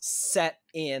films set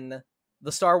in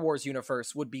the Star Wars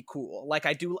universe would be cool. Like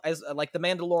I do, as like The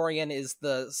Mandalorian is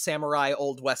the samurai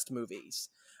Old West movies.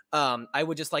 I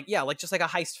would just like a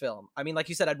heist film. I mean, like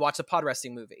you said, I'd watch a pod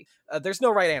wrestling movie. There's no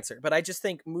right answer, but I just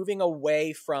think moving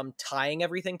away from tying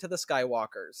everything to the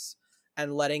Skywalkers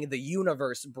and letting the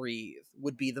universe breathe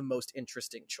would be the most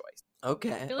interesting choice.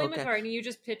 Okay. Billy McCartney, you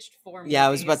just pitched 4 movies. Yeah, I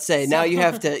was about to say, now you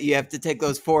have to take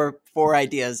those four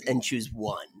ideas and choose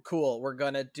one. Cool. We're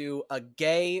gonna do a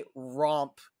gay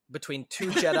romp between two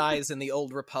Jedis in the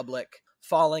Old Republic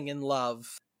falling in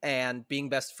love and Being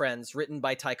Best Friends, written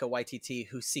by Taika Waititi,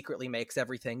 who secretly makes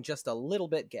everything just a little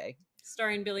bit gay.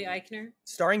 Starring Billy Eichner.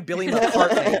 Starring Billy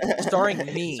McCartney. Starring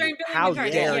me. Starring Billy How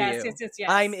McCartney. Dare you? Yes.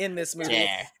 I'm in this movie.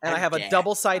 And I have a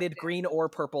double-sided green or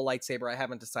purple lightsaber. I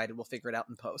haven't decided. We'll figure it out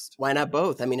in post. Why not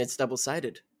both? I mean, it's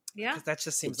double-sided. Yeah. That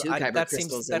just seems... that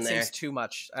seems too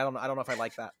much. I don't know if I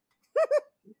like that.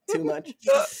 Too much.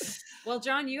 Well,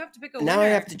 John, you have to pick a winner. Now I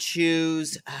have to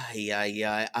choose.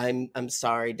 Yeah. I'm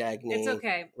sorry, Dagny. It's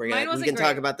okay. We can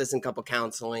talk about this in couple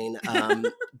counseling.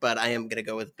 But I am gonna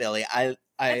go with Billy.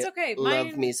 It's okay.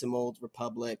 Love me some Old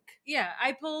Republic. Yeah,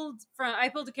 I pulled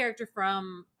a character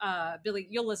from Billy.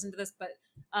 You'll listen to this, but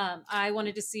I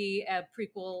wanted to see a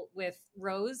prequel with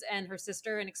Rose and her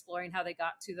sister and exploring how they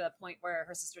got to the point where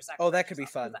her sister sacrificed. Oh, that could be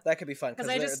fun. That could be fun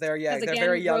because they're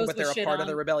very young, but they're a part of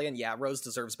the rebellion. Yeah, Rose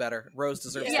deserves better. Rose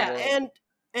deserves better.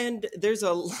 And there's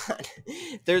a lot.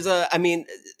 I mean,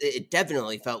 it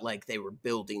definitely felt like they were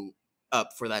building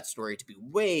up for that story to be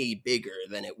way bigger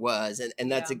than it was,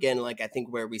 and that's again, like, I think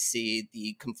where we see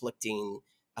the conflicting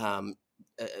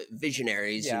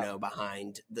visionaries,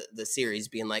 behind the series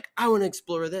being like, I want to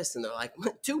explore this, and they're like,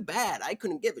 too bad, I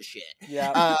couldn't give a shit.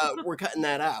 Yeah, we're cutting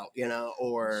that out,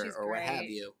 or what have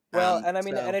you. Well, and I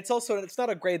mean, and it's not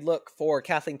a great look for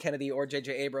Kathleen Kennedy or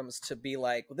J.J. Abrams to be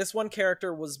like, this one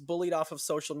character was bullied off of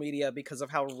social media because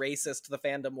of how racist the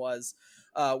fandom was.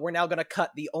 We're now going to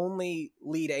cut the only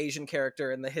lead Asian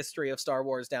character in the history of Star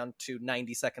Wars down to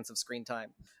 90 seconds of screen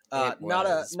time. Not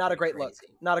a great look.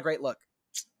 Not a great look.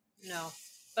 No.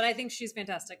 But I think she's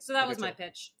fantastic. So that was my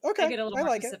pitch. Okay, I get a little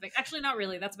more specific. Actually, not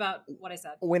really. That's about what I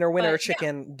said. Winner,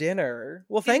 chicken dinner.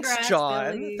 Well, thanks,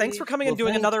 John. Billy. Thanks for coming and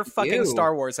doing another fucking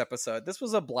Star Wars episode. This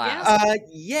was a blast.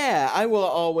 Yeah, I will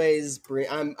always bring.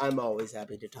 I'm always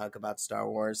happy to talk about Star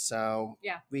Wars. So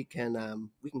we can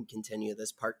continue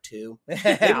this part 2.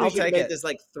 I'll take it. There's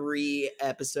like 3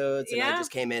 episodes, and I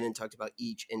just came in and talked about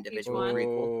each individual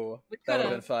prequel. That would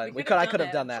have been fun. I could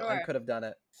have done that. Sure. I could have done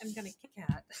it. I'm gonna kick it.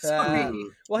 Sorry.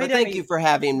 Well, hey, thank you for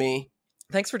having me.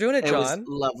 Thanks for doing it, John. It was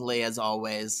lovely as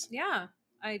always. Yeah,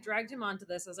 I dragged him onto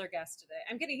this as our guest today.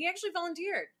 I'm kidding. He actually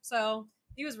volunteered, so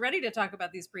he was ready to talk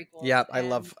about these prequels. Yeah, I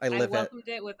welcomed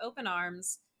it with open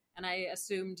arms, and I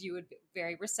assumed you would be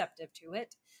very receptive to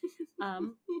it.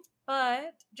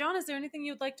 But John, is there anything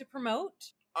you'd like to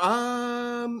promote?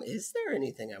 Is there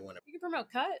anything I want to? You can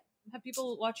promote Cut. Have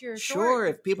people watch your short? Sure.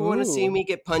 If people want to see me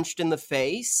get punched in the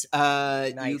face,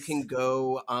 you can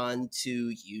go on to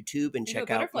YouTube and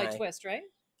check out Butterfly Twist, right?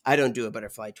 I don't do a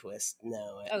butterfly twist,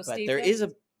 no. Oh, but Steve there is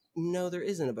there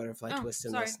isn't a butterfly twist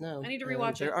in this. No, I need to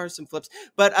rewatch it. There are some flips,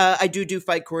 but I do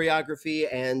fight choreography,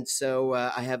 and so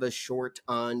I have a short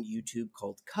on YouTube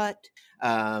called Cut.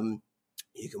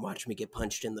 You can watch me get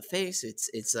punched in the face.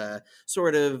 It's a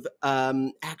sort of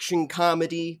action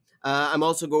comedy. I'm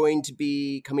also going to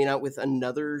be coming out with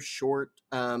another short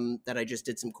that I just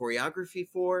did some choreography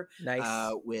for.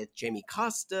 Nice. With Jamie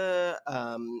Costa,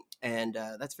 and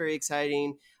that's very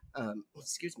exciting.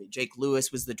 Excuse me. Jake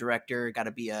Lewis was the director. Got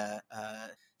to be a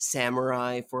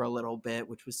samurai for a little bit,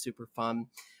 which was super fun.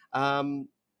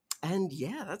 And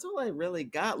yeah, that's all I really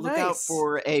got. Look out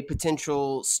for a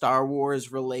potential Star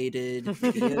Wars related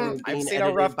video. I've seen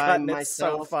a rough cut, and it's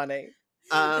so funny.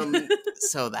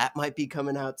 So that might be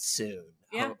coming out soon.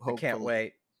 Yeah, I can't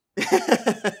wait.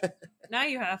 Now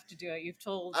you have to do it. You've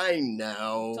told. I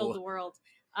know. Told the world.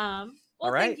 All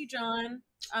right. Thank you, John,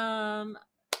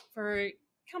 for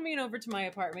coming over to my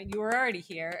apartment. You were already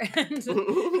here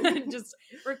and just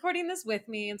recording this with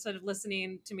me instead of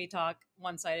listening to me talk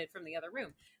one-sided from the other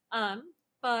room.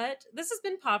 But this has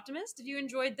been Poptimist. If you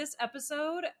enjoyed this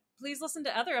episode, please listen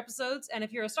to other episodes. And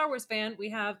if you're a Star Wars fan, we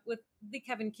have with the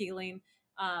Kevin Keeling.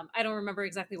 I don't remember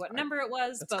exactly what number it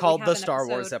was. It's called the Star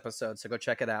Wars episode, so go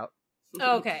check it out.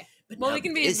 Oh, okay. Well, it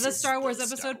can be the Star Wars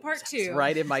episode part 2.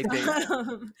 Right, it might be.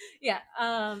 Yeah.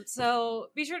 So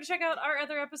be sure to check out our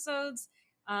other episodes.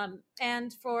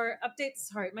 And for updates,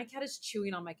 sorry, my cat is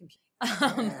chewing on my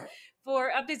computer.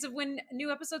 For updates of when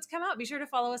new episodes come out, be sure to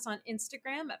follow us on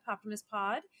Instagram at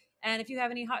PoptimistPod. And if you have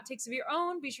any hot takes of your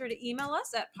own, be sure to email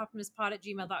us at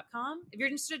poptimistpod@gmail.com. If you're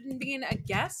interested in being a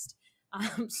guest,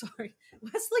 sorry,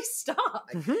 Wesley, stop.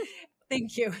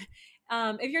 Thank you.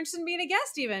 If you're interested in being a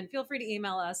guest even, feel free to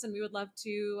email us, and we would love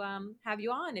to have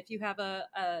you on if you have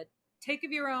a take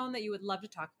of your own that you would love to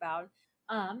talk about.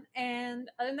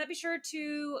 And other than that, be sure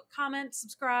to comment,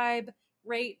 subscribe,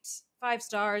 rate 5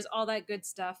 stars, all that good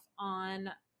stuff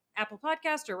on Apple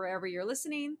Podcast or wherever you're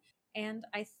listening. And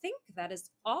I think that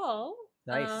is all.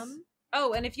 Nice.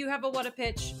 And if you have a What a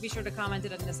Pitch, be sure to comment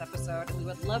it in this episode, and we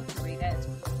would love to read it.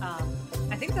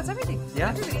 I think that's everything. Yeah.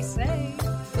 Everybody say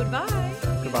goodbye.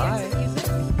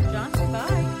 Goodbye.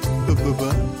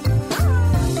 Bye-bye.